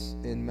this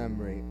in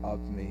memory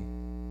of me.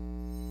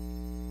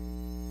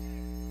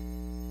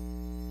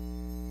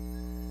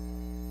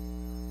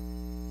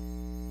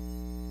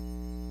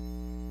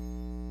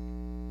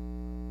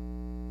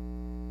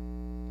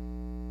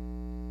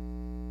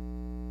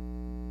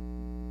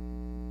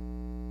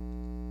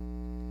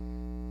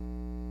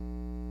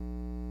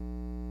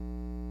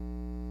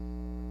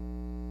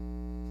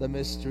 The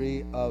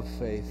mystery of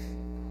faith.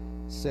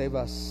 Save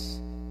us,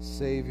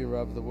 Savior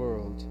of the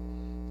world,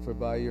 for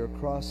by your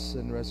cross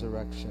and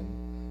resurrection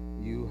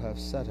you have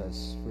set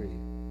us free.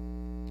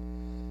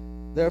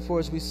 Therefore,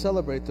 as we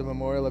celebrate the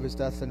memorial of his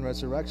death and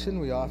resurrection,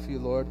 we offer you,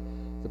 Lord,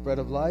 the bread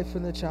of life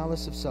and the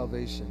chalice of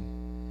salvation,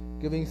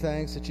 giving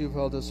thanks that you've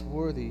held us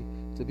worthy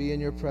to be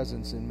in your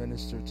presence and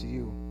minister to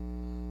you.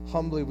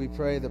 Humbly we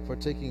pray that,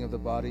 partaking of the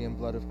body and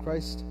blood of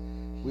Christ,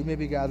 we may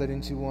be gathered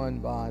into one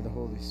by the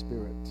Holy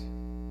Spirit.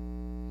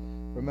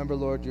 Remember,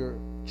 Lord, your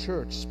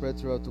church spread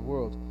throughout the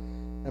world,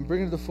 and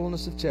bring into the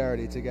fullness of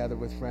charity, together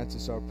with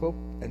Francis our Pope,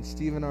 and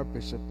Stephen our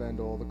Bishop, and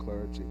all the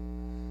clergy.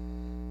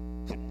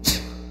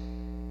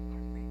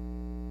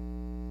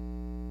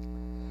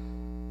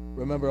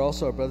 Remember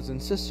also our brothers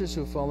and sisters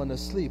who have fallen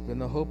asleep in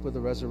the hope of the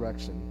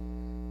resurrection,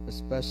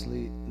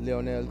 especially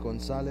Leonel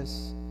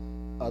Gonzalez,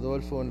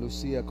 Adolfo and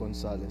Lucia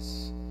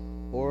Gonzalez,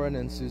 Oren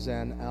and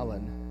Suzanne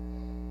Allen,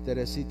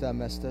 Teresita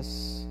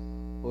Mestes,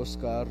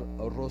 Oscar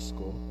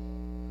Orozco,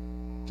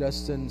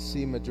 Justin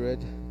C. Madrid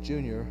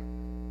Jr.,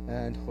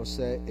 and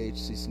Jose H.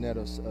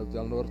 Cisneros of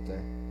Del Norte,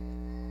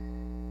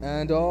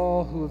 and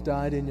all who have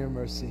died in your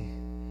mercy.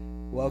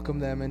 Welcome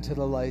them into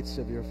the light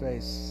of your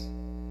face.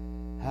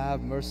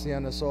 Have mercy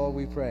on us all,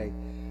 we pray,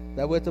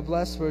 that with the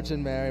blessed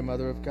Virgin Mary,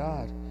 Mother of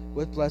God,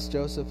 with blessed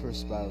Joseph, her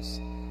spouse,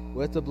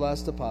 with the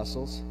blessed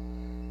apostles,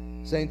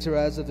 Saint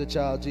Therese of the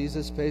Child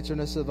Jesus,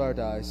 patroness of our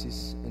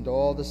diocese, and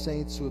all the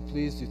saints who have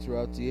pleased you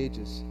throughout the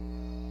ages,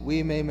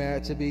 we may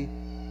merit to be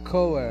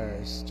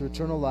co-heirs to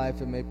eternal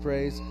life and may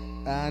praise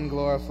and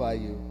glorify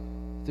you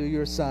through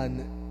your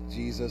Son,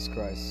 Jesus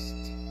Christ.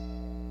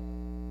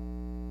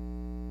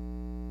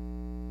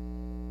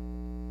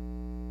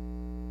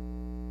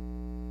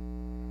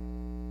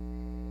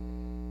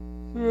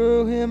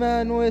 Through him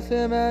and with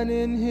him and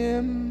in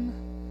him,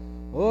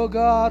 O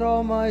God,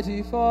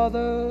 Almighty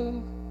Father,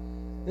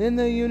 in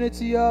the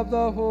unity of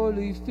the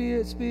Holy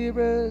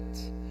Spirit,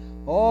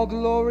 all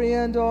glory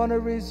and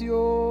honor is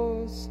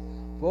yours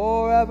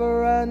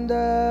forever and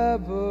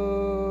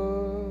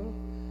ever.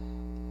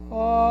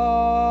 Amen.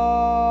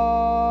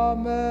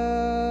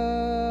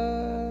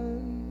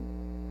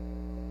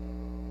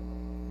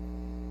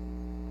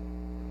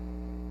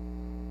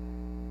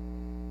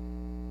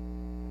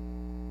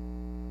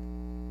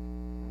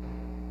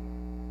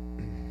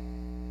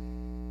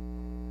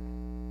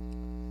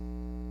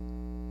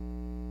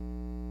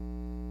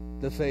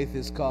 The faith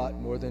is caught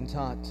more than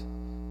taught.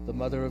 The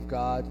Mother of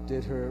God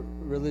did her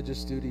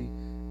religious duty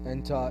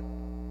and taught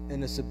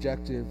in a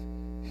subjective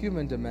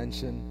human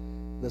dimension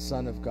the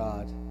Son of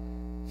God.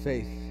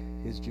 Faith,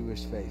 his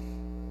Jewish faith.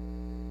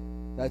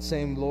 That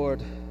same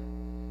Lord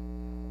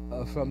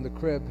from the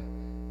crib,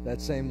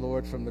 that same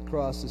Lord from the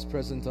cross is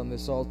present on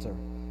this altar,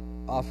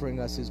 offering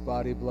us his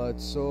body,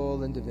 blood,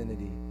 soul, and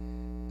divinity.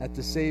 At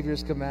the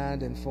Savior's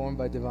command, informed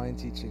by divine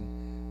teaching,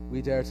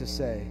 we dare to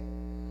say,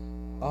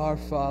 Our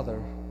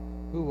Father,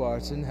 who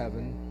art in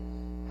heaven,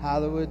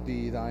 hallowed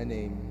be thy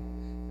name.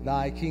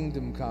 Thy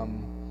kingdom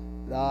come,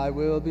 thy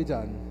will be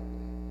done,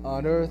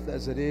 on earth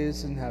as it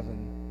is in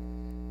heaven.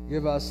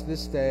 Give us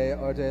this day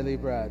our daily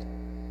bread,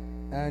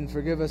 and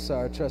forgive us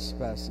our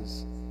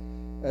trespasses,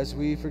 as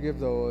we forgive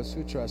those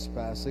who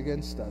trespass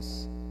against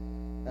us.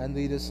 And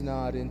lead us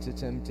not into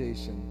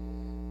temptation,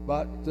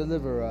 but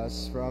deliver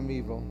us from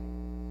evil.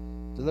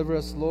 Deliver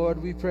us,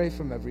 Lord, we pray,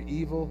 from every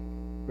evil.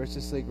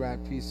 Graciously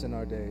grant peace in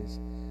our days,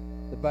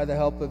 that by the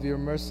help of your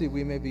mercy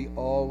we may be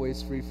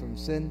always free from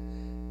sin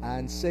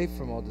and safe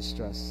from all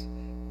distress,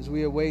 as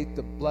we await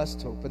the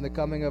blessed hope and the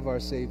coming of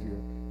our Savior,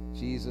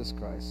 Jesus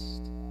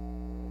Christ.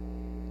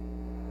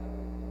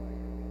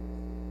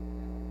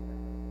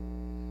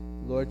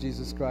 Lord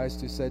Jesus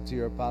Christ, who said to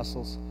your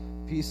apostles,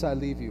 Peace I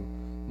leave you,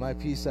 my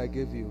peace I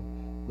give you,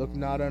 look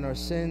not on our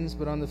sins,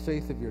 but on the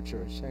faith of your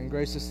church, and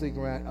graciously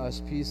grant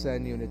us peace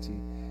and unity,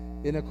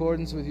 in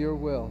accordance with your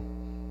will,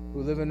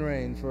 who live and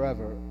reign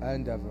forever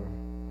and ever.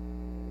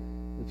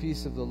 The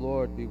peace of the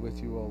Lord be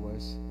with you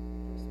always.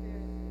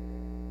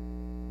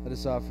 Let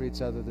us offer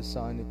each other the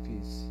sign of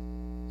peace.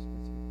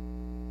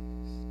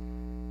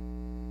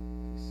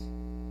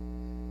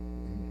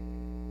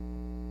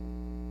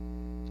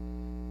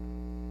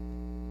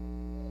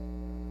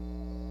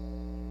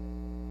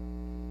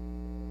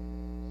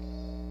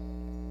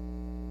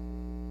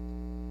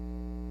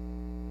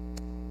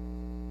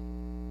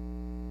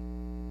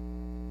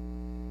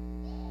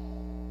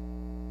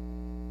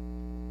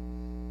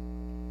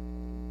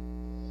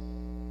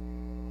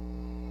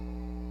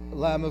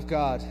 Lamb of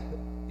God,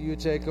 you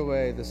take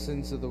away the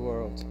sins of the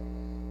world.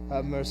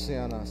 Have mercy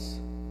on us.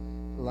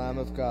 Lamb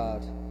of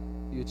God,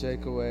 you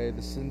take away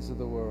the sins of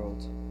the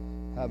world.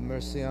 Have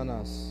mercy on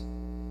us.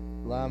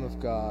 Lamb of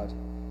God,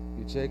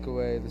 you take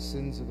away the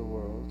sins of the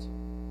world.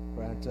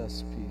 Grant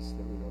us peace.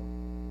 There we go.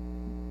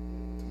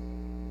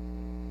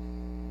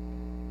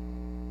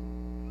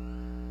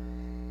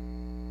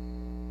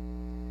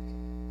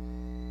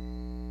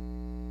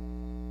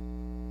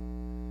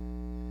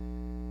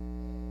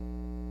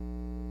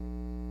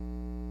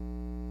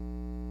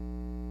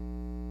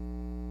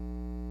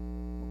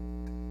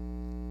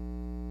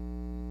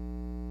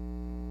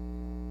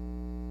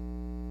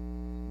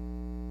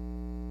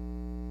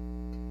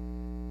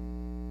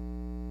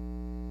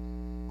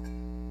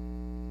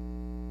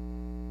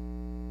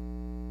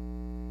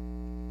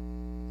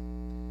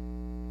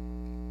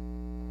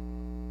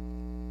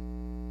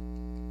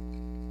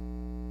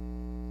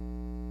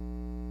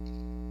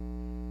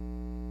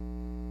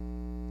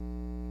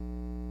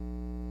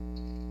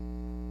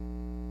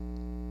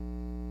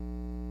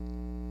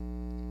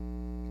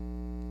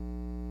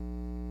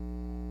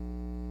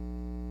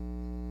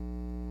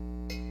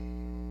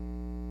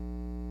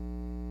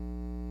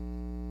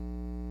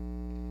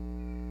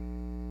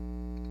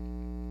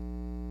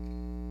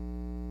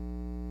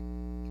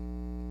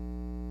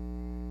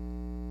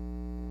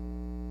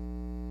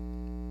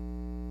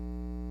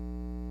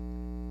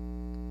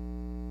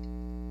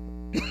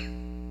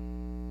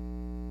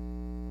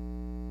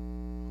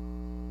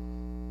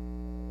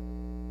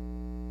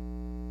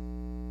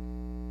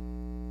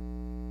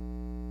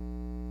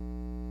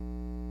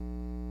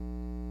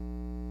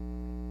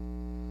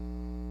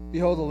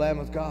 Behold the Lamb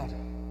of God.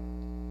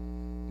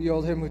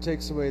 Behold him who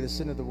takes away the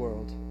sin of the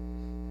world.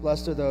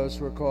 Blessed are those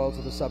who are called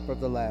to the supper of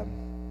the Lamb.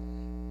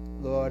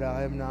 Lord,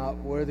 I am not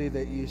worthy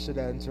that you should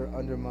enter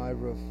under my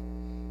roof,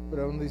 but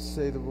only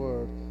say the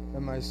word,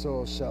 and my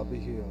soul shall be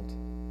healed.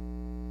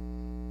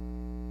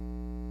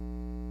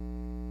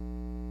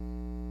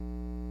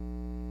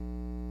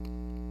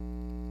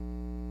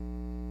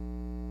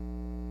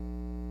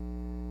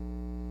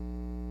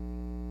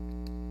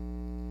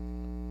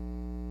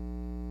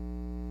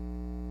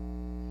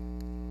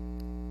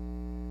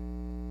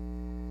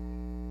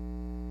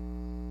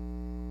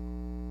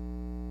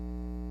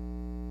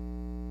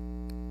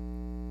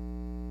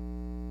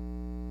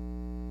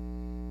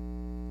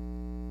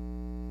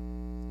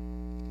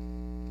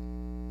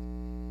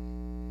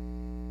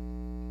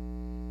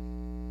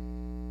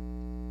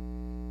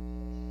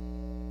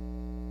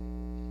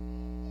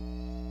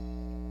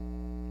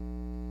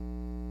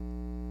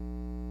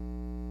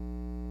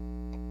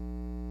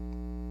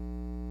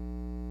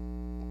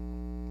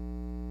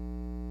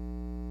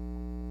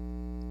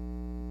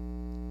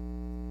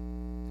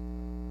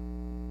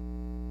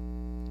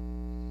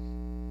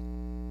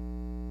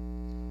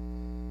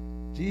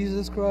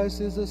 Jesus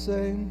Christ is the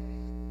same,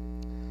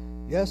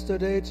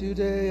 yesterday,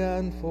 today,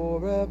 and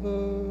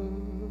forever.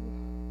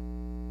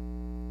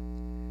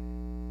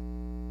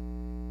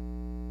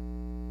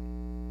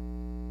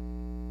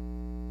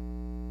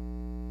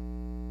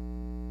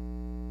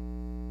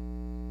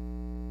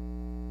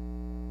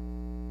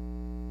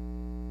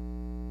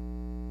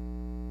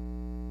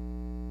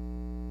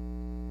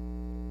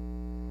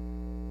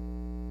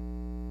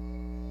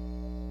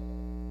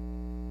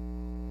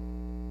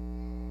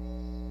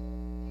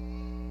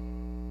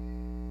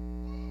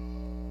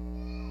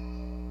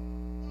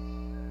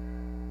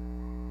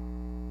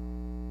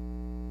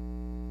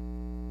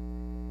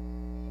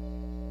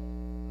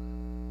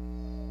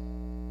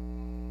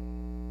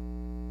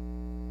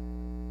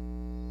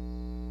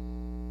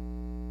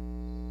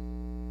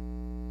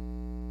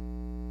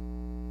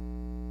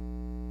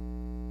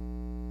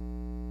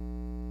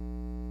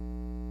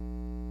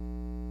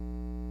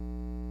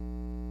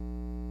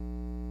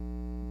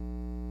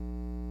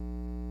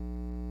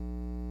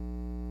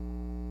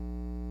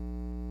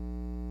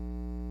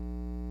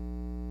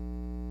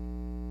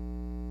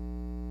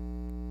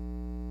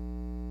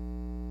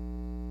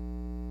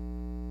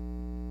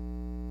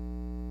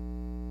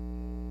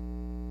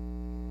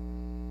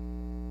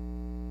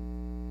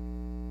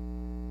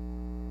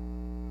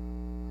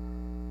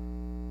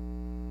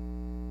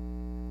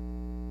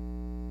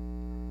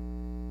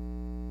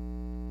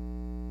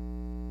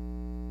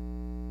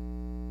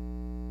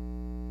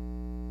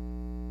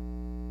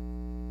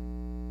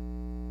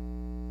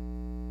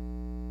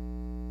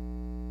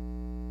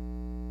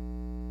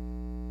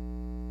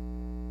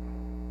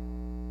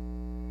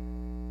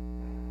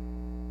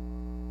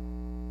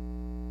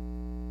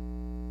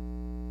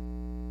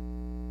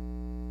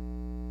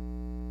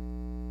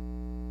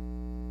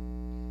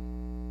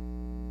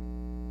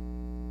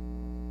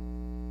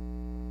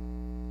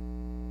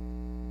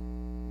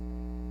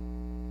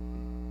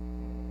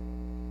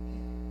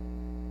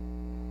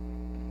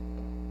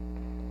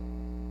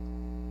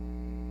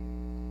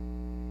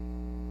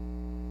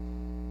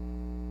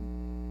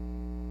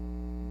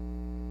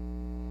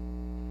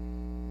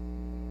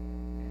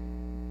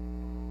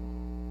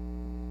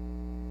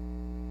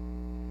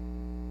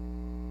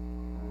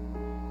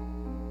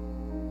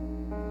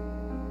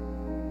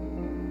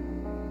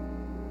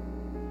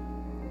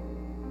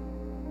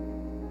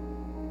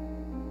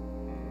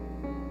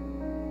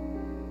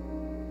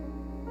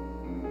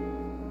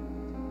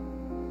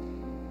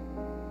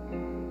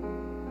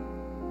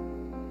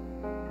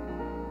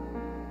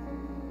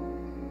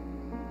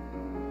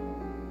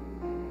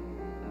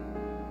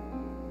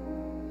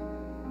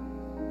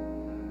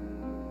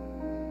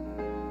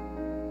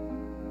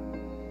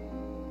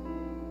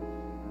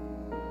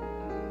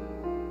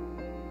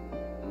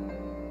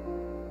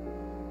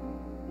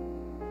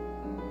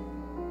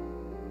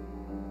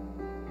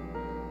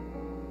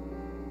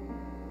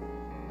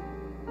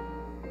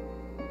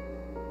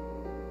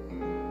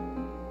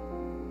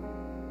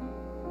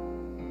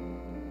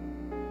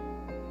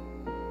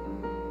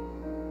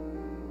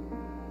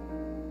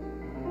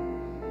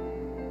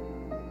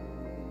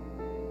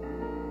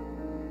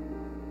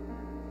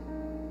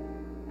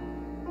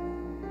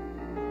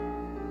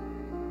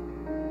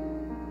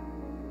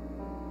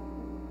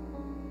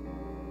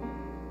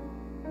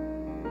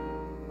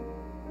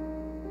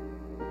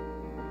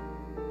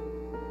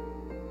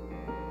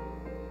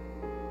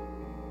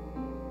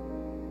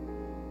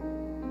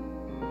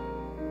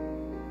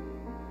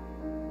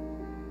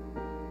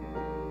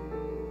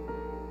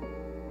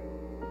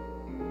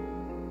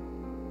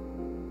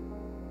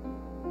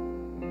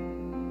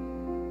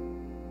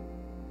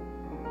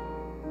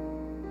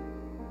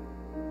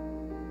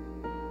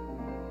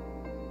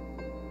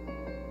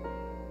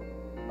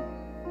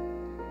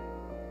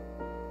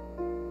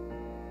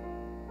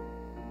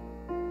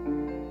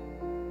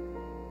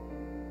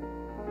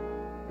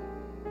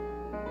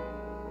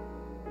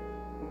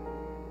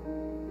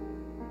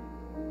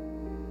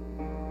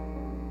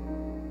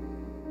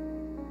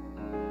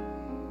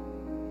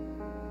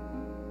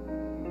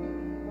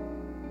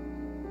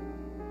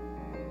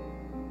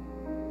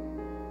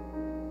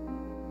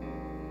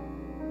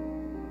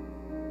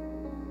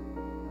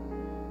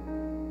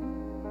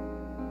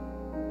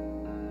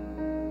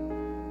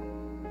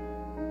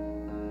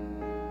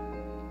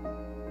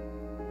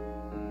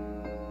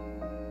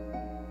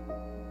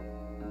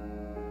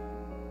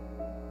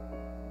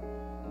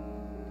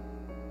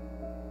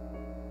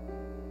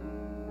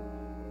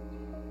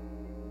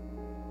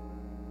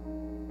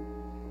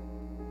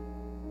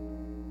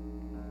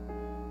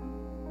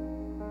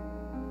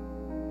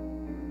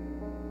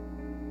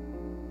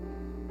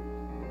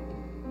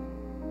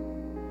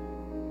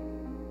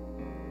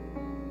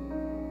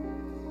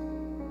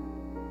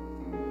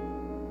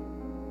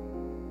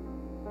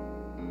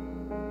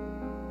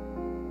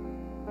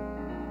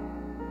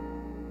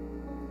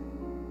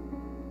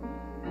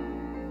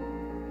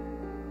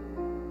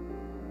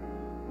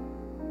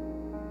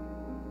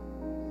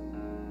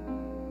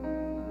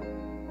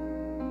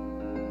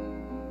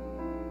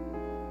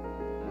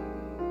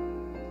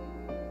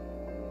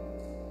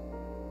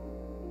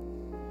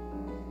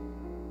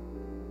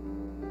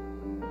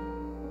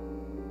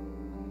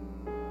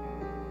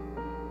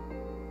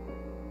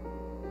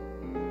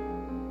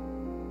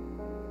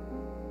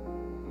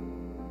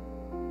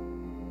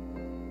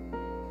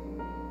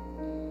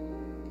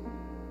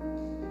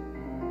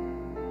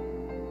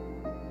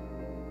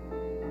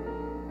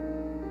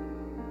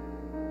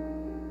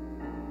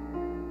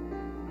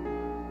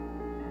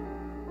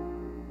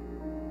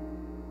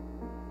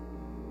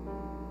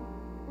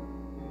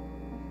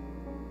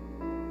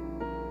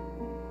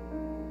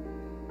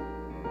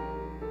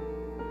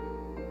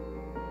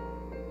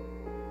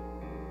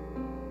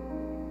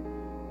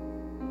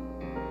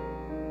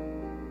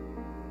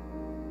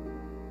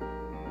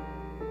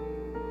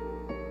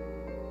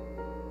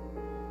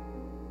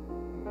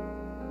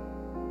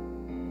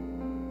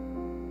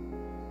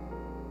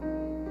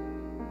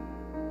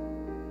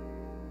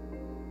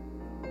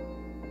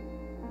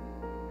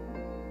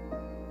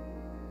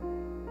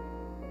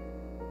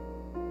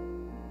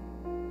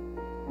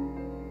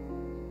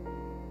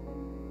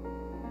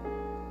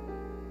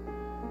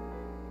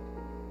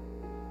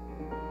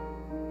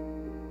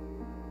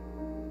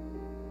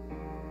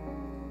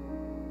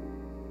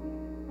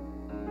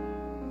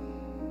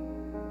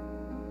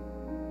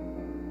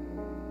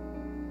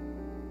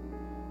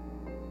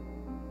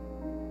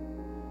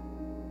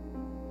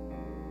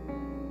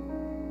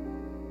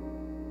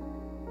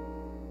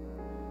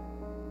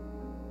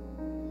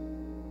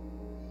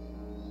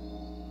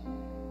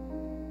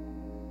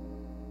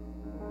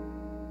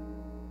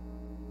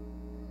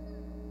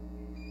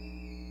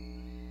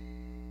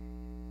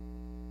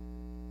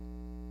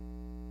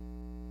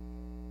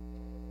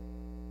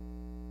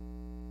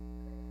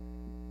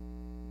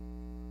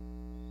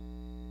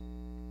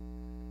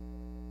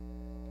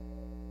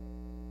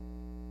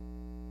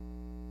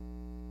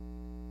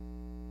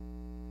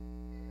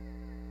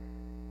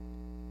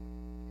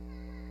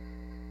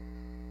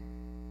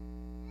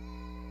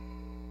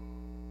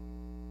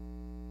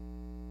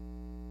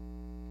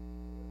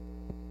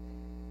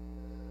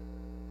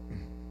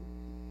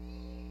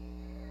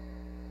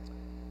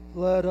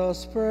 Let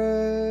us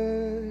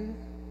pray.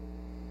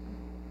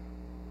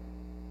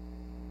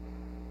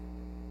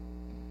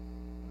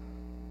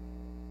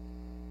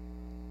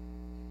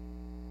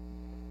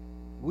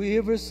 We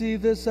have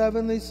received this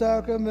heavenly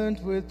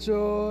sacrament with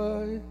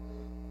joy.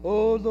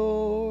 O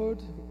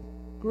Lord,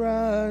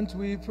 grant,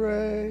 we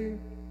pray,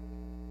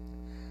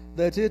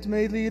 that it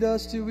may lead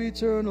us to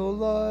eternal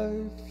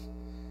life.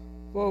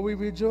 For we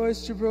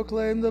rejoice to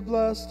proclaim the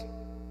blessed,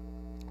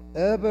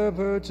 ever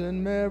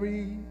Virgin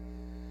Mary,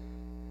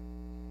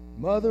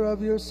 Mother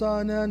of your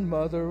Son and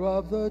Mother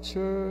of the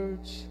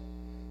Church,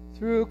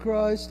 through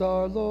Christ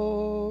our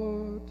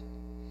Lord.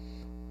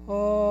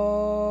 Amen.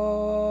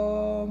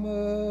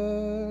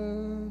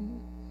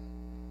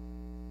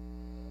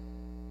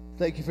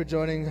 Thank you for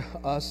joining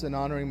us in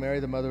honoring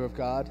Mary, the Mother of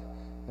God,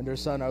 and her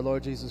Son, our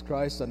Lord Jesus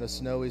Christ, on a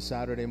snowy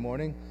Saturday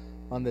morning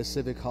on this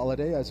civic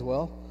holiday as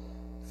well.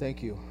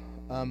 Thank you.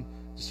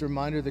 Just a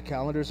reminder, the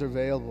calendars are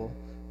available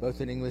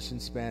both in English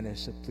and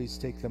Spanish, so please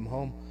take them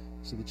home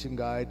so that you can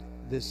guide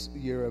this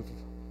year of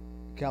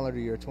calendar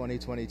year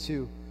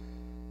 2022.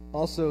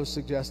 Also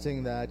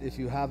suggesting that if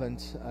you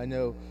haven't, I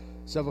know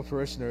several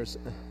parishioners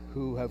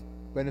who have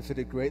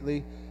benefited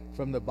greatly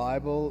from the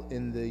Bible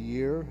in the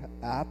Year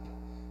app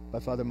by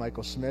Father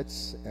Michael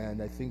Schmitz,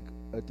 and I think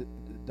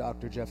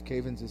Dr. Jeff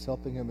Cavins is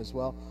helping him as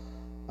well.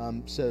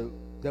 So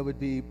that would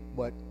be,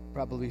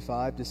 probably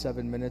 5 to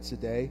 7 minutes a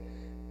day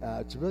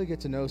to really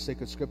get to know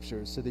sacred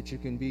scriptures so that you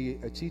can be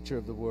a teacher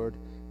of the Word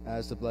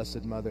as the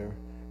Blessed Mother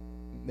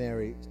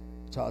Mary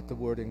taught the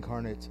Word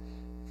incarnate,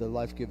 the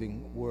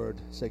life-giving Word,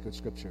 sacred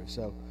scripture.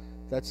 So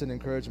that's an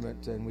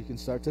encouragement, and we can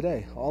start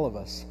today, all of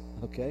us,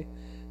 okay?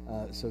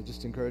 So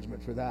just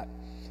encouragement for that.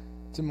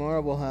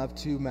 Tomorrow we'll have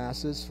 2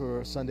 masses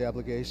for Sunday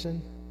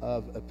obligation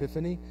of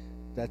Epiphany.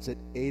 That's at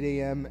 8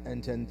 a.m.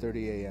 and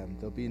 10:30 a.m.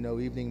 There'll be no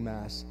evening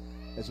mass,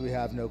 as we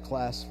have no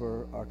class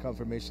for our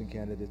confirmation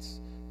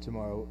candidates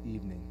tomorrow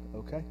evening,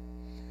 okay?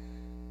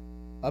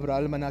 Habrá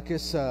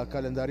almanaques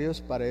calendarios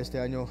para este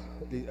año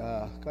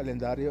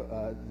calendario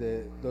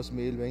de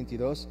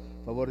 2022.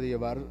 Favor de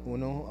llevar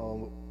uno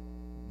o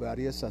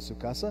varias a su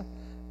casa.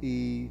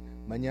 Y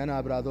mañana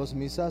habrá 2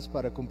 misas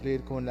para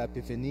cumplir con la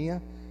Epifanía.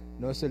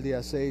 No es el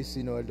día 6,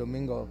 sino el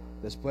domingo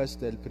después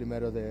del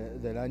primero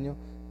del año,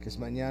 que es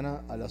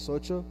mañana a las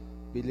 8,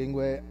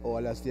 bilingüe, o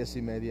a las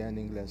 10:30 en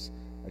inglés.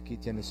 Aquí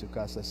tiene su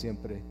casa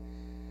siempre.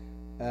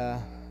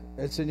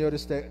 El Señor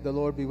esté, the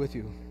Lord be with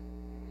you.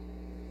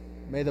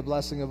 May the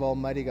blessing of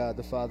Almighty God,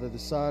 the Father, the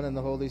Son, and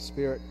the Holy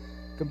Spirit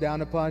come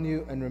down upon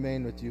you and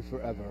remain with you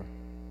forever.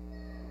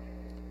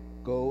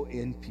 Go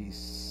in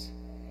peace.